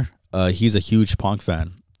director, he's a huge punk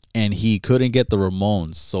fan, and he couldn't get the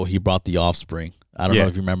Ramones, so he brought the Offspring. I don't know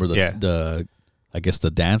if you remember the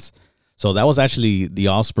dance. So that was actually the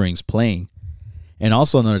Offspring's playing. And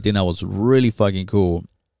also another thing that was really fucking cool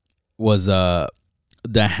was the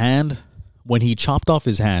hand, when he chopped off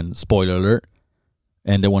his hand, spoiler alert,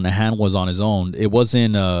 and then when the hand was on his own, it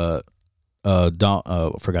wasn't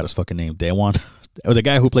forgot his fucking name, Daewon or the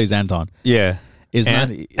guy who plays Anton Yeah. is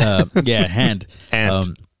Ant? not. Hand. Ant.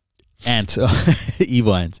 Ant.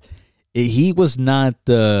 Evil Ant. He was not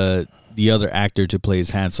the other actor to play his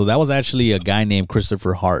hand. So that was actually a guy named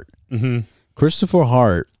Christopher Hart. Mm-hmm. Christopher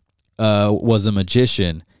Hart was a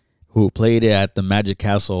magician who played at the Magic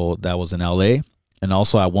Castle that was in L.A. And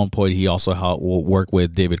also at one point he also worked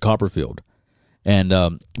with David Copperfield. And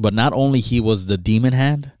but not only he was the demon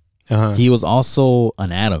hand, he was also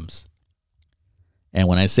an Addams. And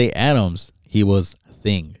when I say Addams, he was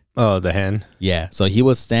Thing. Oh, the hand. Yeah, so he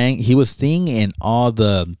was Thing in all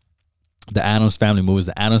the Addams Family movies,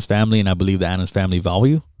 the Addams Family, and I believe the Addams Family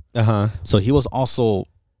Value. So he was also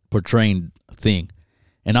portraying Thing,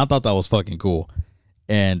 and I thought that was fucking cool.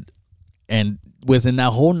 And within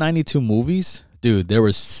that whole 92 movies, dude, there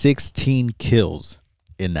were 16 kills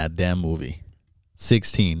in that damn movie.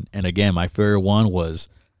 16. And again, my favorite one was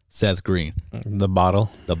Seth Green. The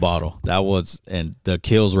bottle. That was, and the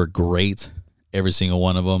kills were great. Every single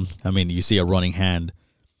one of them. I mean, you see a running hand,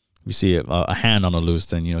 you see a hand on the loose,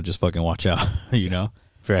 then, just fucking watch out,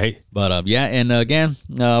 Right. But yeah, and again,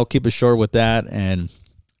 I'll keep it short with that. And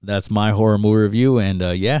that's my horror movie review. And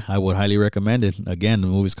yeah, I would highly recommend it. Again, the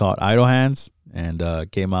movie's called Idle Hands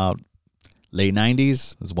and came out late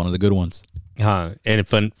 90s. It's one of the good ones. And a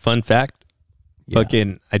fun fact,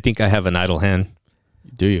 fucking, I think I have an idle hand.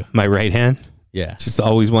 Do you? My right hand. Yeah. Just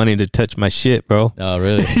always wanting to touch my shit, bro. Oh,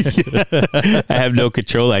 really? I have no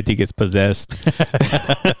control. I think it's possessed.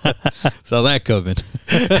 Saw that coming.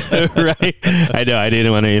 Right? I know. I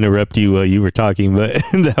didn't want to interrupt you while you were talking, but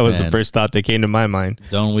that was the first thought that came to my mind.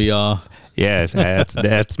 Don't we all? Yes,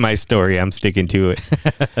 that's my story. I'm sticking to it.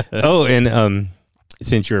 Oh, and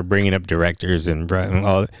since you were bringing up directors and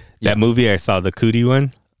all that movie, I saw the Cootie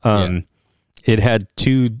one. It had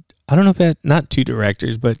two. I don't know if it had, not two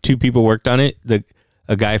directors, but two people worked on it.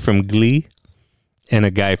 A guy from Glee and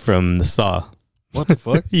a guy from the Saw. What the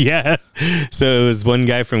fuck? Yeah. So it was one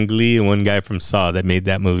guy from Glee and one guy from Saw that made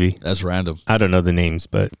that movie. That's random. I don't know the names,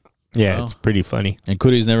 but yeah, It's pretty funny. And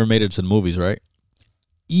Cootie's never made it to the movies, right?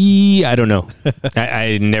 I don't know.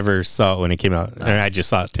 I never saw it when it came out. I just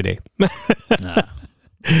saw it today.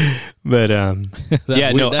 But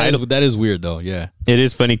yeah, weird. That is weird though. Yeah, it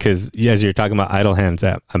is funny because as you're talking about idle hands,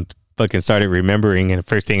 I'm fucking started remembering, and the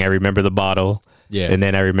first thing I remember the bottle. Yeah, and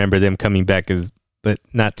then I remember them coming back but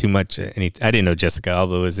not too much. I didn't know Jessica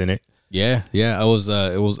Alba was in it. Yeah. I was.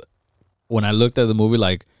 It was when I looked at the movie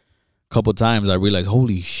like a couple times. I realized,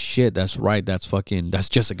 holy shit, that's right. That's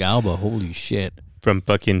Jessica Alba. Holy shit, from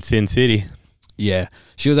fucking Sin City. Yeah,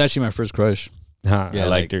 she was actually my first crush. Yeah, I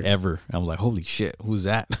liked her ever. I was like, holy shit, who's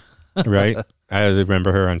that? Right. I always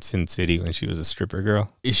remember her on Sin City when she was a stripper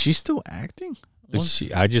girl. Is she still acting?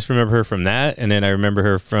 I just remember her from that, and then I remember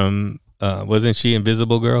her from wasn't she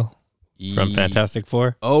Invisible Girl from Fantastic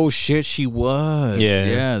Four? Oh shit, she was.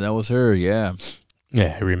 Yeah, that was her. Yeah,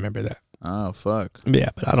 I remember that. Oh fuck. Yeah,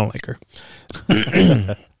 but I don't like her.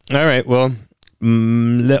 All right, well,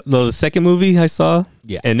 the second movie I saw,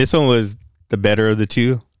 and this one was the better of the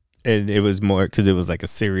two. And it was more because it was like a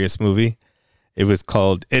serious movie. It was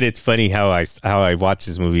called, and it's funny how I watched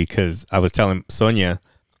this movie because I was telling Sonia,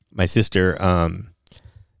 my sister, I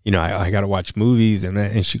got to watch movies,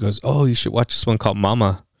 and she goes, "Oh, you should watch this one called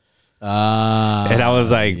Mama." And I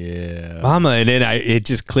was like, Mama, and then it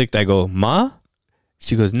just clicked. I go, Ma?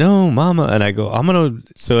 She goes, no, Mama, and I go, I'm gonna.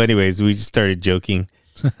 So, anyways, we just started joking.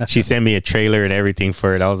 She sent me a trailer and everything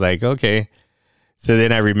for it. I was like, okay. So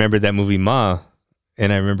then I remembered that movie Ma.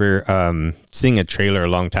 And I remember seeing a trailer a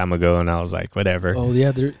long time ago, and I was like, whatever. Oh,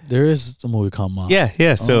 yeah, there is a movie called Mom.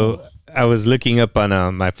 Yeah. So I was looking up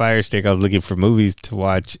on my Fire Stick. I was looking for movies to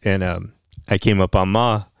watch, and I came up on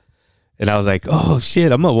Ma. And I was like, oh,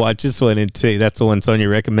 shit, I'm going to watch this one. And that's the one Sonia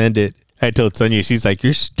recommended. I told Sonia, she's like,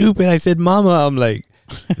 you're stupid. I said, Mama. I'm like,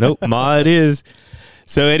 nope, Ma it is.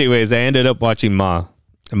 So anyways, I ended up watching Ma.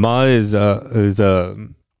 Ma is a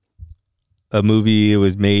movie. It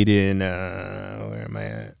was made in... where am I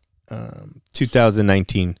at?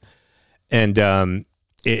 2019, and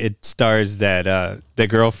it stars that the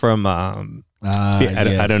girl from I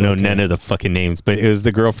don't know none of the fucking names, but it was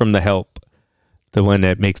the girl from The Help, the one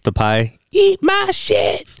that makes the pie. Eat my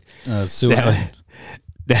shit. Sue Ann.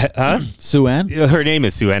 Sue Ann? Her name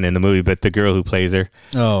is Sue Ann in the movie, but the girl who plays her,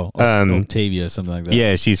 Octavia, something like that.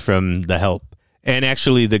 Yeah, she's from The Help, and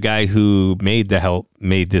actually the guy who made The Help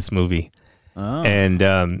made this movie,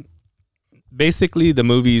 and basically the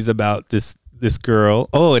movie's about this girl.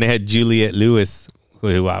 Oh, and it had Juliette Lewis,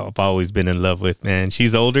 who I've always been in love with, man.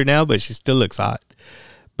 She's older now, but she still looks hot.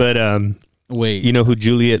 But wait, you know who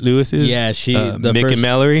Juliette Lewis is? Yeah, she Mick and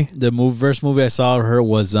Mallory. The first movie I saw of her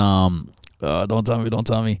was Don't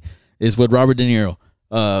tell me. It's with Robert De Niro.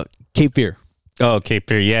 Cape Fear. Oh, Cape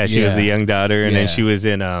Fear. Yeah, she was the young daughter, and then she was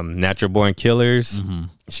in Natural Born Killers. Mm-hmm.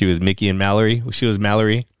 She was Mickey and Mallory. She was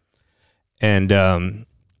Mallory. And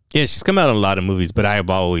she's come out in a lot of movies, but I have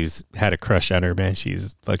always had a crush on her, man.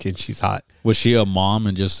 She's hot. Was she a mom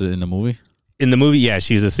and just in the movie? In the movie, yeah,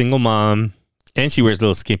 she's a single mom, and she wears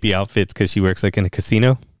little skimpy outfits because she works like in a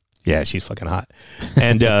casino. Yeah, she's fucking hot.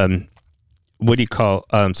 And what do you call?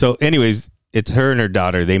 So, anyways, it's her and her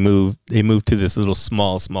daughter. They moved to this little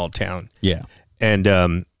small town. Yeah. And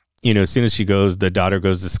as soon as she goes, the daughter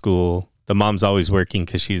goes to school. The mom's always working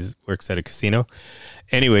because she works at a casino.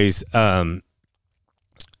 Anyways,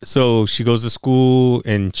 so she goes to school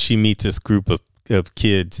and she meets this group of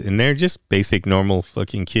kids, and they're just basic, normal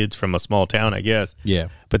fucking kids from a small town, I guess. Yeah.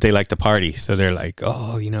 But they like to party. So they're like,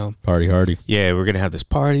 oh, party hardy. Yeah, we're going to have this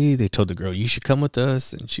party. They told the girl, you should come with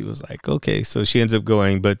us. And she was like, okay. So she ends up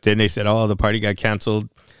going. But then they said, oh, the party got canceled.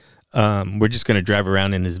 We're just going to drive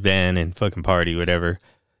around in this van and fucking party, whatever.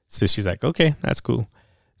 So she's like, okay, that's cool.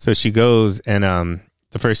 So she goes, and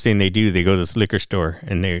the first thing they do, they go to this liquor store,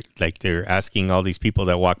 and they're asking all these people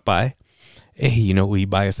that walk by, hey, will you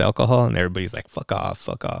buy us alcohol? And everybody's like, fuck off,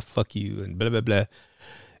 fuck you, and blah, blah, blah.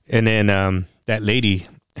 And then that lady,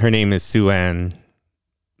 her name is Sue Ann,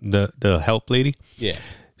 the help lady. Yeah.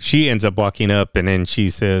 She ends up walking up, and then she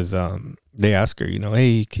says, they ask her,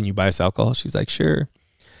 hey, can you buy us alcohol? She's like, sure.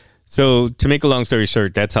 So to make a long story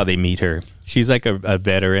short, that's how they meet her. She's like a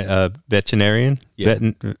veterinarian,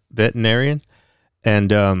 veterinarian.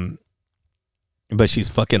 And, but she's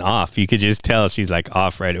fucking off. You could just tell she's like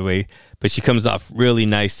off right away, but she comes off really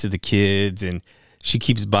nice to the kids, and she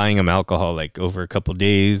keeps buying them alcohol like over a couple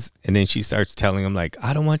days. And then she starts telling them like,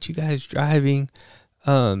 I don't want you guys driving.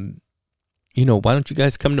 Why don't you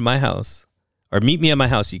guys come to my house or meet me at my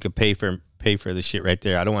house? You could pay for the shit right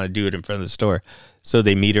there. I don't want to do it in front of the store. So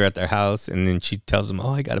they meet her at their house, and then she tells them,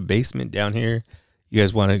 oh, I got a basement down here. You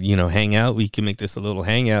guys want to, hang out? We can make this a little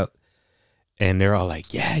hangout. And they're all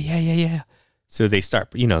like, yeah. So they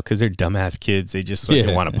start, because they're dumbass kids. They just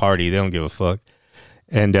want to party. They don't give a fuck.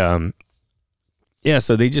 And,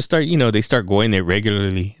 so they just start, they start going there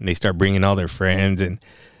regularly, and they start bringing all their friends.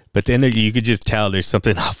 But then you could just tell there's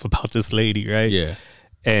something off about this lady, right? Yeah.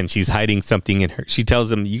 And she's hiding something in her. She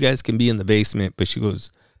tells them, you guys can be in the basement, but she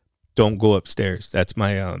goes, don't go upstairs. That's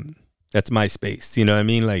my space. You know what I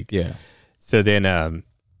mean? Like, yeah. So then, I'm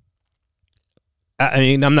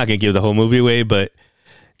not going to give the whole movie away, but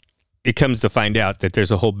it comes to find out that there's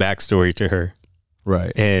a whole backstory to her.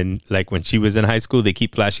 Right. And like when she was in high school, they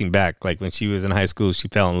keep flashing back. Like when she was in high school, she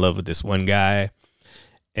fell in love with this one guy,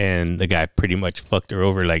 and the guy pretty much fucked her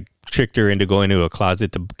over, like tricked her into going to a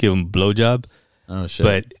closet to give him a blowjob. Oh,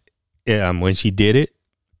 shit. But when she did it,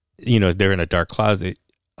 they're in a dark closet.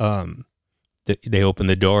 They open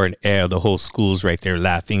the door, and the whole school's right there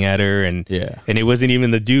laughing at her, and it wasn't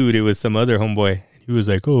even the dude; it was some other homeboy. He was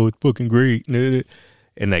like, "Oh, it's fucking great,"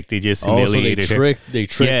 and like they just humiliated her. They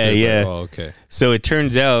tricked her. Yeah. Oh, okay. So it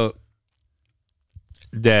turns out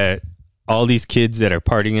that all these kids that are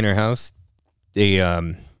partying in her house, they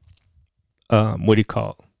what do you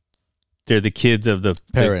call? They're the kids of the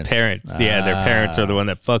parents. Yeah, their parents are the one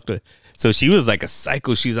that fucked with. So she was like a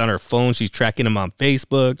psycho. She's on her phone. She's tracking him on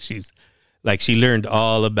Facebook. She's like, she learned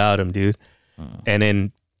all about him, dude. And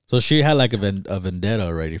then, so she had like a vendetta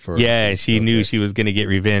already for. Yeah, she knew she was gonna get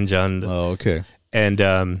revenge on. Okay. And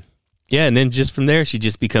and then just from there, she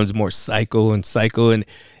just becomes more psycho, and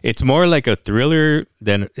it's more like a thriller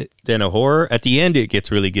than a horror. At the end, it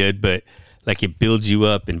gets really good, but like it builds you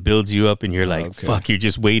up, and you're like, fuck, you're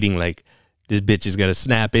just waiting, like this bitch is gonna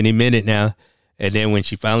snap any minute now. And then when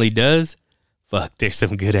she finally does, fuck, there's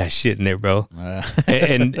some good ass shit in there, bro.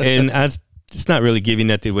 and I was just not really giving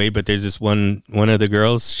that away, but there's this one of the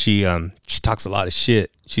girls. She talks a lot of shit.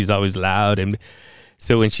 She's always loud, and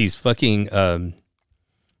so when she's fucking,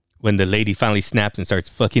 when the lady finally snaps and starts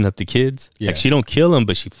fucking up the kids, like she don't kill them,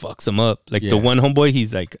 but she fucks them up. Like the one homeboy,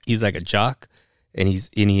 he's like a jock, and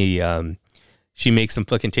she makes him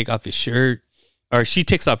fucking take off his shirt, or she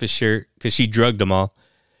takes off his shirt because she drugged them all.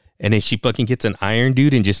 And then she fucking gets an iron,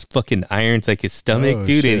 dude, and just fucking irons like his stomach,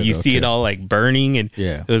 dude. Shit, and you see it all like burning, and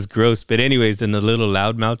it was gross. But anyways, then the little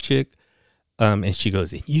loudmouth chick, and she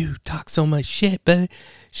goes, "You talk so much shit, but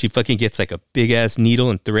she fucking gets like a big ass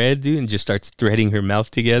needle and thread, dude, and just starts threading her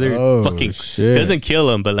mouth together. Oh, fucking shit. Doesn't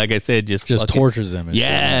kill him, but like I said, just fucking tortures them. And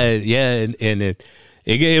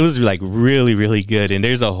it was like really, really good. And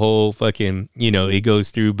there's a whole fucking, it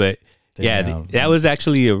goes through, but that was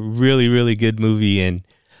actually a really, really good movie. And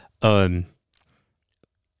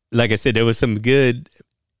like I said, there was some good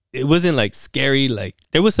it wasn't like scary. Like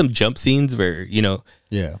there was some jump scenes where, you know,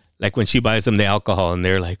 Yeah. like when she buys them the alcohol and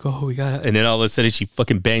they're like, oh, we got it. And then all of a sudden she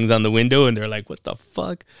fucking bangs on the window and they're like, what the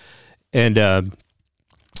fuck? And,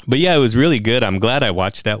 but yeah, it was really good. I'm glad I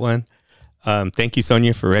watched that one. Thank you,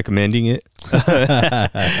 Sonia, for recommending it.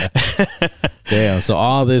 Damn. So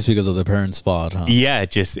all this because of the parents' fault, huh? Yeah,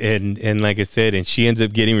 just, and like I said, and she ends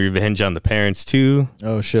up getting revenge on the parents too.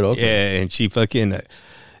 Oh, shit. Okay. Yeah, and she fucking,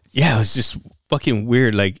 yeah, it was just fucking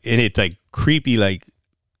weird. Like, and it's like creepy. Like,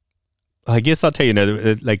 I guess I'll tell you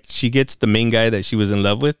another. Like, she gets the main guy that she was in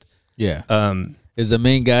love with. Yeah. Um, Is the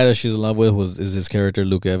main guy that she's in love with is his character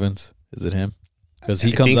Luke Evans? Is it him? Because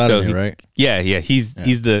he I comes think out so. of it, right? yeah, he's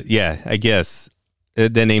the I guess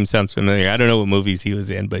that name sounds familiar. I don't know what movies he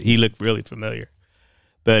was in, but he looked really familiar.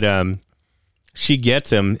 But she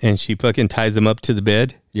gets him and she fucking ties him up to the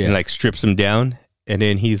bed and like strips him down, and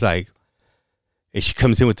then he's like, and she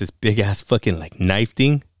comes in with this big ass fucking like knife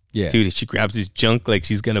thing. Yeah. Dude, she grabs his junk like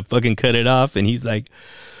she's gonna fucking cut it off, and he's like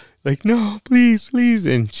no, please,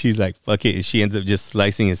 and she's like, fuck it, and she ends up just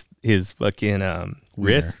slicing his fucking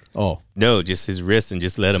wrist. Oh. No, just his wrist, and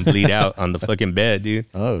just let him bleed out on the fucking bed, dude.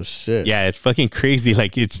 Oh, shit. Yeah, it's fucking crazy.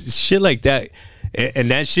 Like, it's shit like that,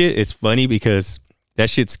 and that shit. It's funny because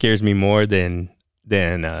that shit scares me more than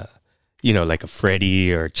you know, like a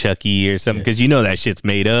Freddy or Chucky or something, because you know that shit's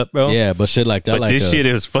made up, bro. Yeah, but shit like that. But like this shit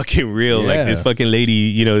is fucking real. Like this fucking lady,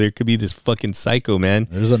 you know, there could be this fucking psycho, man.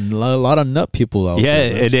 There's a lot of nut people out Yeah,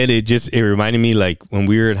 there. and then it reminded me, like, when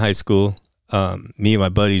we were in high school, me and my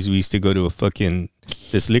buddies, we used to go to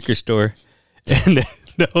this liquor store, and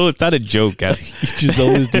no, it's not a joke, guys. You just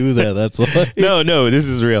always do that. That's why. No, this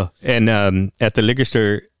is real. And at the liquor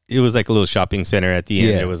store, it was like a little shopping center at the end.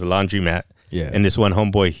 Yeah. There was a laundromat. Yeah. And this one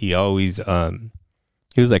homeboy, he always,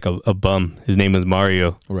 he was like a bum. His name was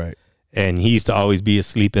Mario. Right. And he used to always be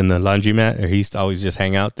asleep in the laundromat, or he used to always just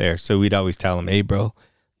hang out there. So we'd always tell him, hey, bro,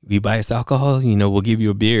 you buy us alcohol, you know, we'll give you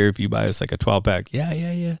a beer if you buy us like a 12-pack.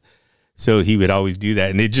 Yeah. So he would always do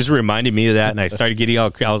that. And it just reminded me of that. And I started getting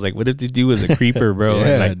all, I was like, what if this dude was a creeper, bro? Yeah,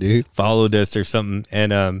 and like dude. followed us or something.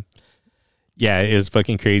 And yeah, it was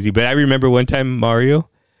fucking crazy. But I remember one time Mario,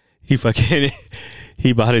 he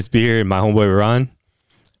bought his beer, and my homeboy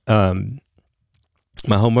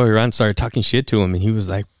Ron started talking shit to him, and he was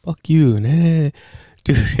like, fuck you, nah.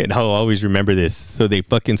 Dude, and I'll always remember this. So they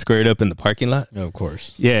fucking squared up in the parking lot. Of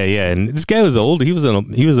course. Yeah. And this guy was old. He was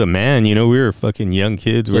a man, you know. We were fucking young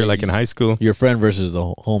kids. We were like in high school. Your friend versus the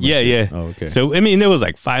homeless. Yeah. Oh, okay. So I mean, there was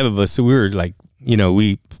like 5 of us, so we were like, you know,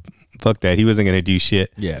 fuck that. He wasn't gonna do shit.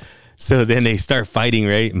 Yeah. So then they start fighting,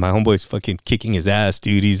 right? My homeboy's fucking kicking his ass,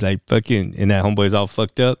 dude. He's like fucking, and that homeboy's all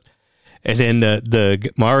fucked up. And then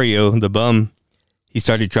the Mario, the bum, he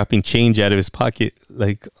started dropping change out of his pocket.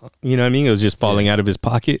 Like, you know what I mean? It was just falling out of his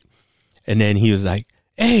pocket. And then he was like,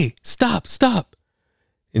 hey, stop.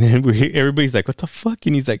 And then everybody's like, what the fuck?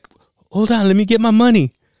 And he's like, hold on, let me get my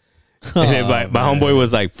money. And then my homeboy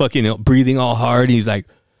was like fucking breathing all hard. He's like,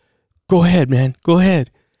 go ahead, man, go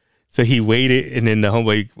ahead. So he waited, and then the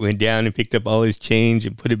homeboy went down and picked up all his change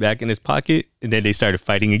and put it back in his pocket, and then they started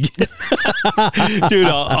fighting again. Dude,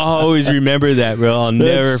 I'll always remember that, bro. I'll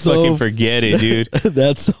never fucking forget it, dude.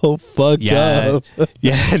 That's so fucked up.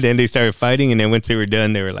 Yeah, and then they started fighting, and then once they were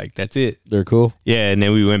done, they were like, that's it. They're cool. Yeah, and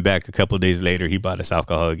then we went back a couple of days later. He bought us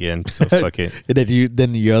alcohol again, so fuck it. And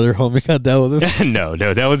then your other homie got down with him? No,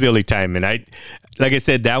 that was the only time. And like I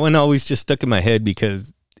said, that one always just stuck in my head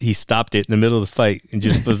because he stopped it in the middle of the fight and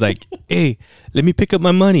just was like, hey, let me pick up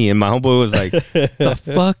my money. And my homeboy was like, the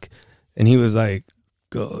fuck? And he was like,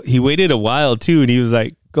 go. He waited a while too, and he was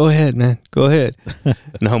like, go ahead, man, go ahead. And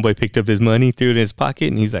the homeboy picked up his money, threw it in his pocket,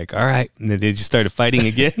 and he's like, all right. And then they just started fighting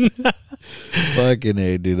again. Fucking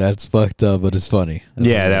A, dude. That's fucked up, but it's funny.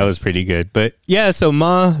 Yeah, that was pretty good. But yeah, so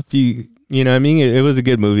Ma, if you know what I mean? It was a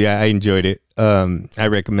good movie. I enjoyed it. I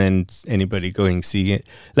recommend anybody going see it.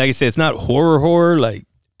 Like I said, it's not horror, like,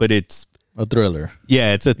 but it's a thriller.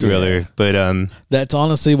 Yeah, it's a thriller. Yeah. But that's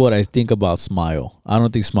honestly what I think about Smile. I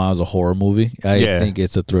don't think Smile is a horror movie. I think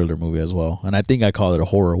it's a thriller movie as well. And I think I called it a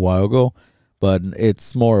horror a while ago, but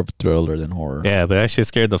it's more of a thriller than horror. Yeah, but that shit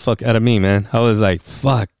scared the fuck out of me, man. I was like,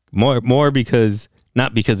 fuck. More because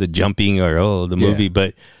not because of jumping or the movie,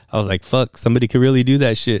 but I was like, fuck, somebody could really do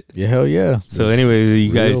that shit. Yeah, hell yeah. So anyways,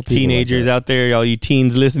 you guys teenagers out there, all you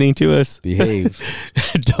teens listening to us, behave.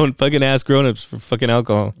 Don't fucking ask grown-ups for fucking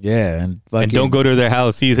alcohol. Yeah, and don't go to their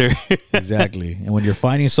house either. Exactly. And when you're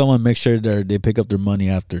finding someone, make sure they pick up their money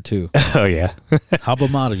after too. Oh yeah. Help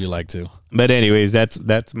them out if you like to. But anyways,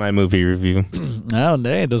 that's my movie review. Oh,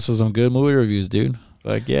 dang, this is some good movie reviews, dude.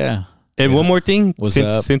 Like, yeah. And one more thing, What's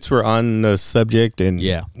up? since we're on the subject and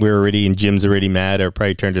Yeah. we're already, and Jim's already mad or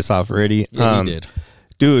probably turned us off already. Yeah, he did.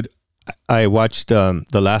 Dude, I watched The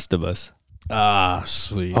Last of Us. Ah,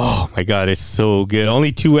 sweet. Oh my God, it's so good.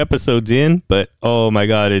 Only 2 episodes in, but oh my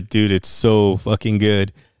God, it's so fucking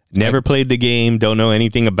good. Never played the game, don't know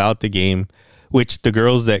anything about the game, which the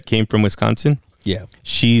girls that came from Wisconsin, Yeah.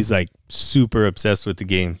 she's like super obsessed with the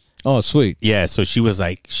game. Oh, sweet. Yeah, so she was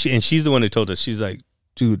like, and she's the one who told us, she's like,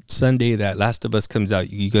 dude, Sunday that Last of Us comes out,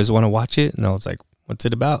 you guys want to watch it? And I was like, what's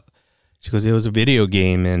it about? She goes, it was a video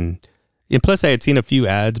game, and plus I had seen a few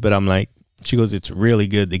ads, but I'm like, she goes, it's really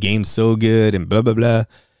good. The game's so good, and blah blah blah.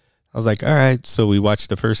 I was like, all right. So we watched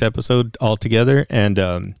the first episode all together, and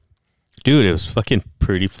dude, it was fucking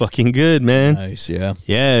pretty fucking good, man. Nice. Yeah.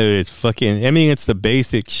 Yeah, it's fucking. I mean, it's the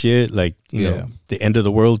basic shit, like you Yeah. know, the end of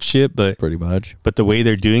the world shit, but Pretty much. the way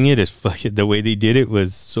they're doing it is fucking. The way they did it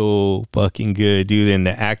was so fucking good, dude. And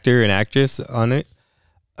the actor and actress on it,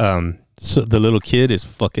 so the little kid is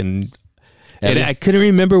fucking. And Ellie? I couldn't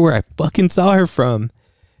remember where I fucking saw her from,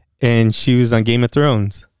 and she was on Game of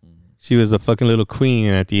Thrones. She was the fucking little queen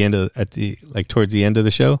at the end of towards the end of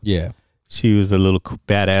the show. Yeah. She was the little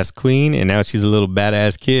badass queen, and now she's a little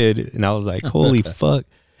badass kid. And I was like, holy fuck.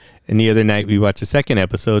 And the other night we watched the second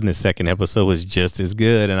episode, and the second episode was just as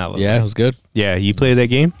good. And I was Yeah, it like, was good. yeah, you play that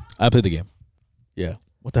game? I played the game. Yeah.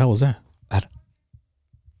 What the hell was that? I don't-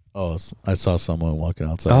 Oh, I saw someone walking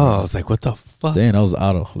outside. Oh, I was like, what the fuck? Damn, I was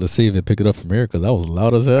out of. Let's see if it picked it up from here because that was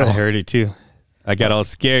loud as hell. I heard it too. I got all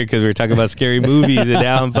scared because we were talking about scary movies, and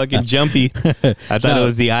now I'm fucking jumpy. I thought it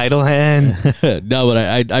was the idle hand. No,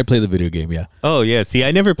 but I played the video game. Yeah. Oh yeah, see,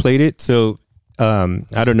 I never played it, so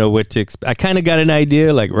I don't know what to expect. I kind of got an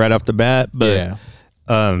idea like right off the bat, but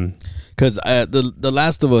Yeah. Because the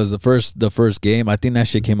Last of Us, the first game, I think that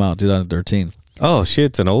shit came out in 2013. oh shit,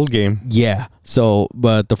 it's an old game. Yeah. So,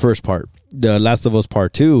 but the first part, the Last of Us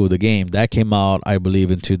Part 2, the game that came out, I believe,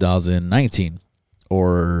 in 2019,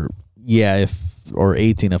 or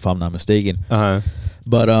 18, if I'm not mistaken.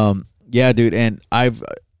 But yeah, dude, and I've been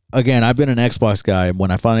an Xbox guy.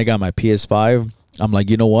 When I finally got my PS5, I'm like,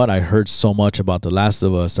 you know what? I heard so much about The Last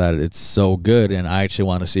of Us that it's so good, and I actually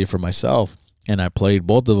want to see it for myself. And I played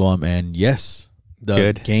both of them, and yes, the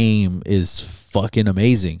Good. game is fucking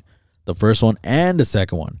amazing. The first one and the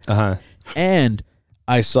second one. And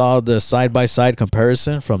I saw the side-by-side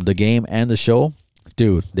comparison from the game and the show.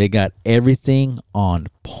 Dude, they got everything on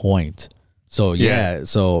point. So yeah,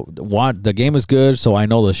 so what the game is good, so I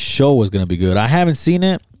know the show is going to be good. I haven't seen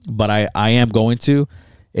it, but I am going to.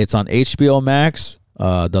 It's on HBO Max,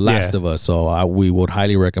 The Last of Us, so we would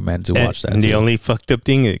highly recommend to watch that. And the too. only fucked up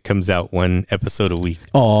thing, it comes out 1 episode a week.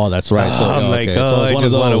 Oh, that's right. So I'm like, okay. So oh, it's I one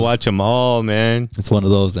just of want to those. watch them all, man. It's one of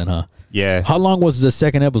those then, huh? Yeah. How long was the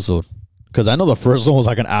second episode? Because I know the first one was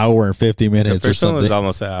like an hour and 50 minutes The first or one something. was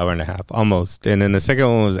almost an hour and a half, almost, and then the second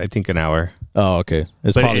one was, I think, an hour. Oh, okay.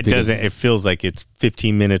 It's But probably it because- doesn't. It feels like it's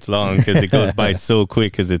 15 minutes long because it goes by so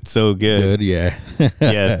quick because it's so good. Good, yeah.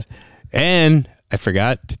 Yes. And I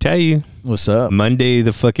forgot to tell you, What's up? Monday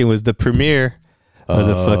the fucking was the premiere of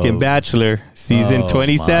the fucking Bachelor season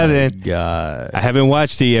 27. God. I haven't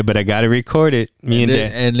watched it yet, but I got to record it. Me and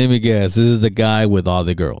Dan. And let me guess, this is the guy with all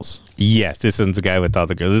the girls. Yes, this one's the guy with all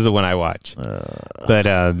the girls. This is the one I watch. But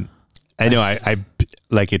I know I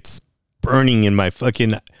like it's burning in my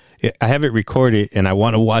fucking. I have it recorded and I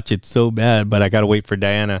want to watch it so bad, but I got to wait for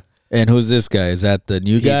Diana. And who's this guy? Is that the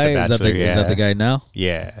new He's the guy? Is that Bachelor, is that the guy now?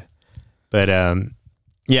 Yeah. But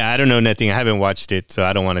yeah, I don't know nothing. I haven't watched it, so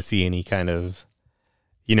I don't want to see any kind of,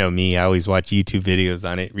 you know me, I always watch YouTube videos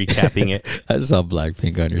on it, recapping it. I saw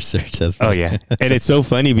Blackpink on your search. That's Oh funny. yeah. And it's so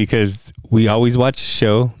funny because we always watch a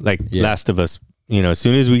show like Last of Us. You know, as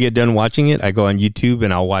soon as we get done watching it, I go on YouTube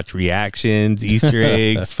and I'll watch reactions, Easter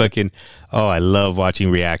eggs, fucking. Oh, I love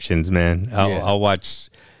watching reactions, man. I'll watch,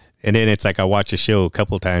 and then it's like I watch a show a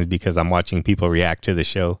couple times because I'm watching people react to the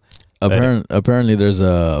show. Apparently, there's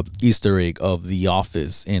a Easter egg of The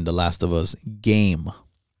Office in the Last of Us game.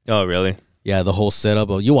 Oh, really? Yeah, the whole setup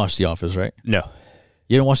of you watched The Office, right? No,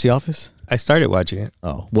 You didn't watch The Office? I started watching it.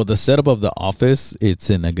 Oh, well, the setup of The Office, it's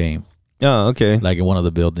in the game, Oh, okay. like in one of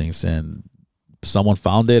the buildings, and someone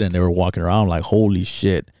found it and they were walking around like, holy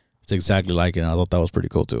shit, it's exactly like it. And I thought that was pretty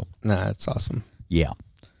cool too. Nah, that's awesome. Yeah,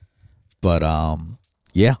 but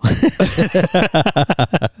yeah.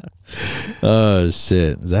 Oh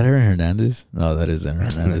shit, is that Aaron Hernandez? No, that is Aaron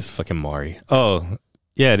That's Hernandez. fucking Maury. Oh,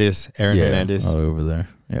 yeah, it is Aaron Hernandez. Oh, over there.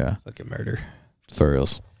 Yeah, Fucking murder. for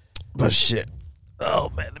reals. But shit. Oh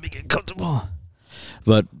man, let me get comfortable.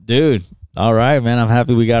 But dude, all right, man. I'm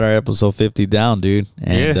happy we got our episode 50 down, dude.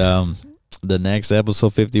 And the next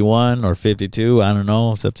episode 51 or 52, I don't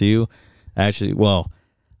know. It's up to you. Actually, well,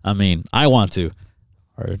 I mean, I want to.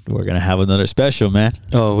 Or we're gonna have another special, man.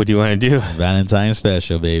 Oh, what do you want to do? Valentine's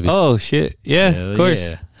special, baby. Oh shit! Yeah, Hell of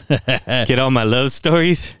course. yeah. Get all my love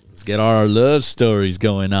stories. Let's get all our love stories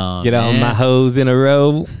going on. Get all man. my hoes in a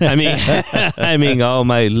row. I mean, I mean all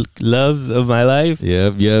my loves of my life.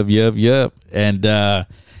 Yep.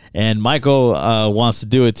 And Michael wants to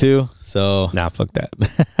do it too. So Nah, fuck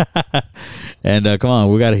that. and come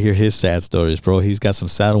on, we got to hear his sad stories, bro. He's got some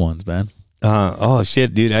sad ones, man. Oh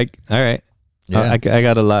shit, dude. All right. Yeah. I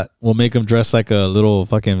got a lot. We'll make him dress like a little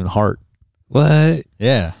fucking heart. What?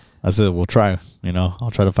 Yeah. I said we'll try.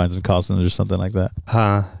 I'll try to find some costumes or something like that.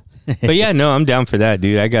 But yeah, no, I'm down for that,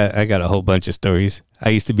 dude. I got a whole bunch of stories. I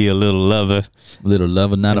used to be a little lover. Little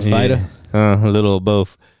lover, not a fighter. Yeah. A little of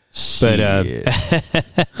both. Shit.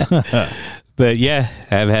 But yeah,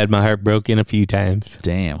 I've had my heart broken a few times.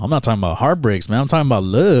 Damn, I'm not talking about heartbreaks, man. I'm talking about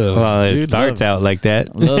love. Well, it Dude, starts out like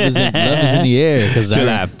that. Love is in the air because Till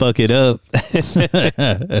I fuck it up.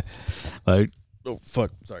 like, oh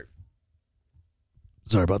fuck, sorry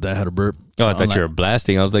about that. I had a burp. Oh, I thought you were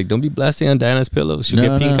blasting. I was like, don't be blasting on Diana's pillow. She'll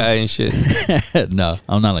get pink eye and shit. No,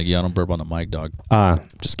 I'm not like you. I don't burp on the mic, dog. Just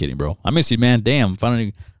Just kidding, bro. I miss you, man. Damn,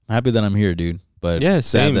 finally, I'm happy that I'm here, dude. But yeah,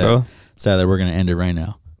 same, bro. Sad that we're gonna end it right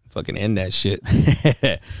now. Fucking end that shit.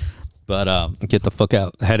 But Get the fuck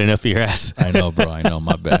out. I had enough of your ass. I know, bro. I know.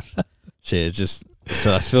 My bad. Shit, it's just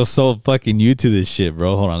I feel so fucking new to this shit,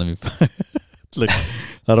 bro. Hold on, let me look.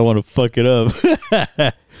 I don't want to fuck it up.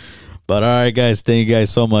 But all right, guys, thank you guys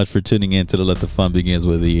so much for tuning in to the Let the Fun Begins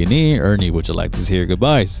with E&E. Ernie, would you like to hear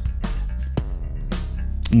goodbyes?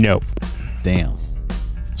 Nope. Damn.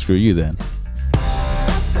 Screw you then.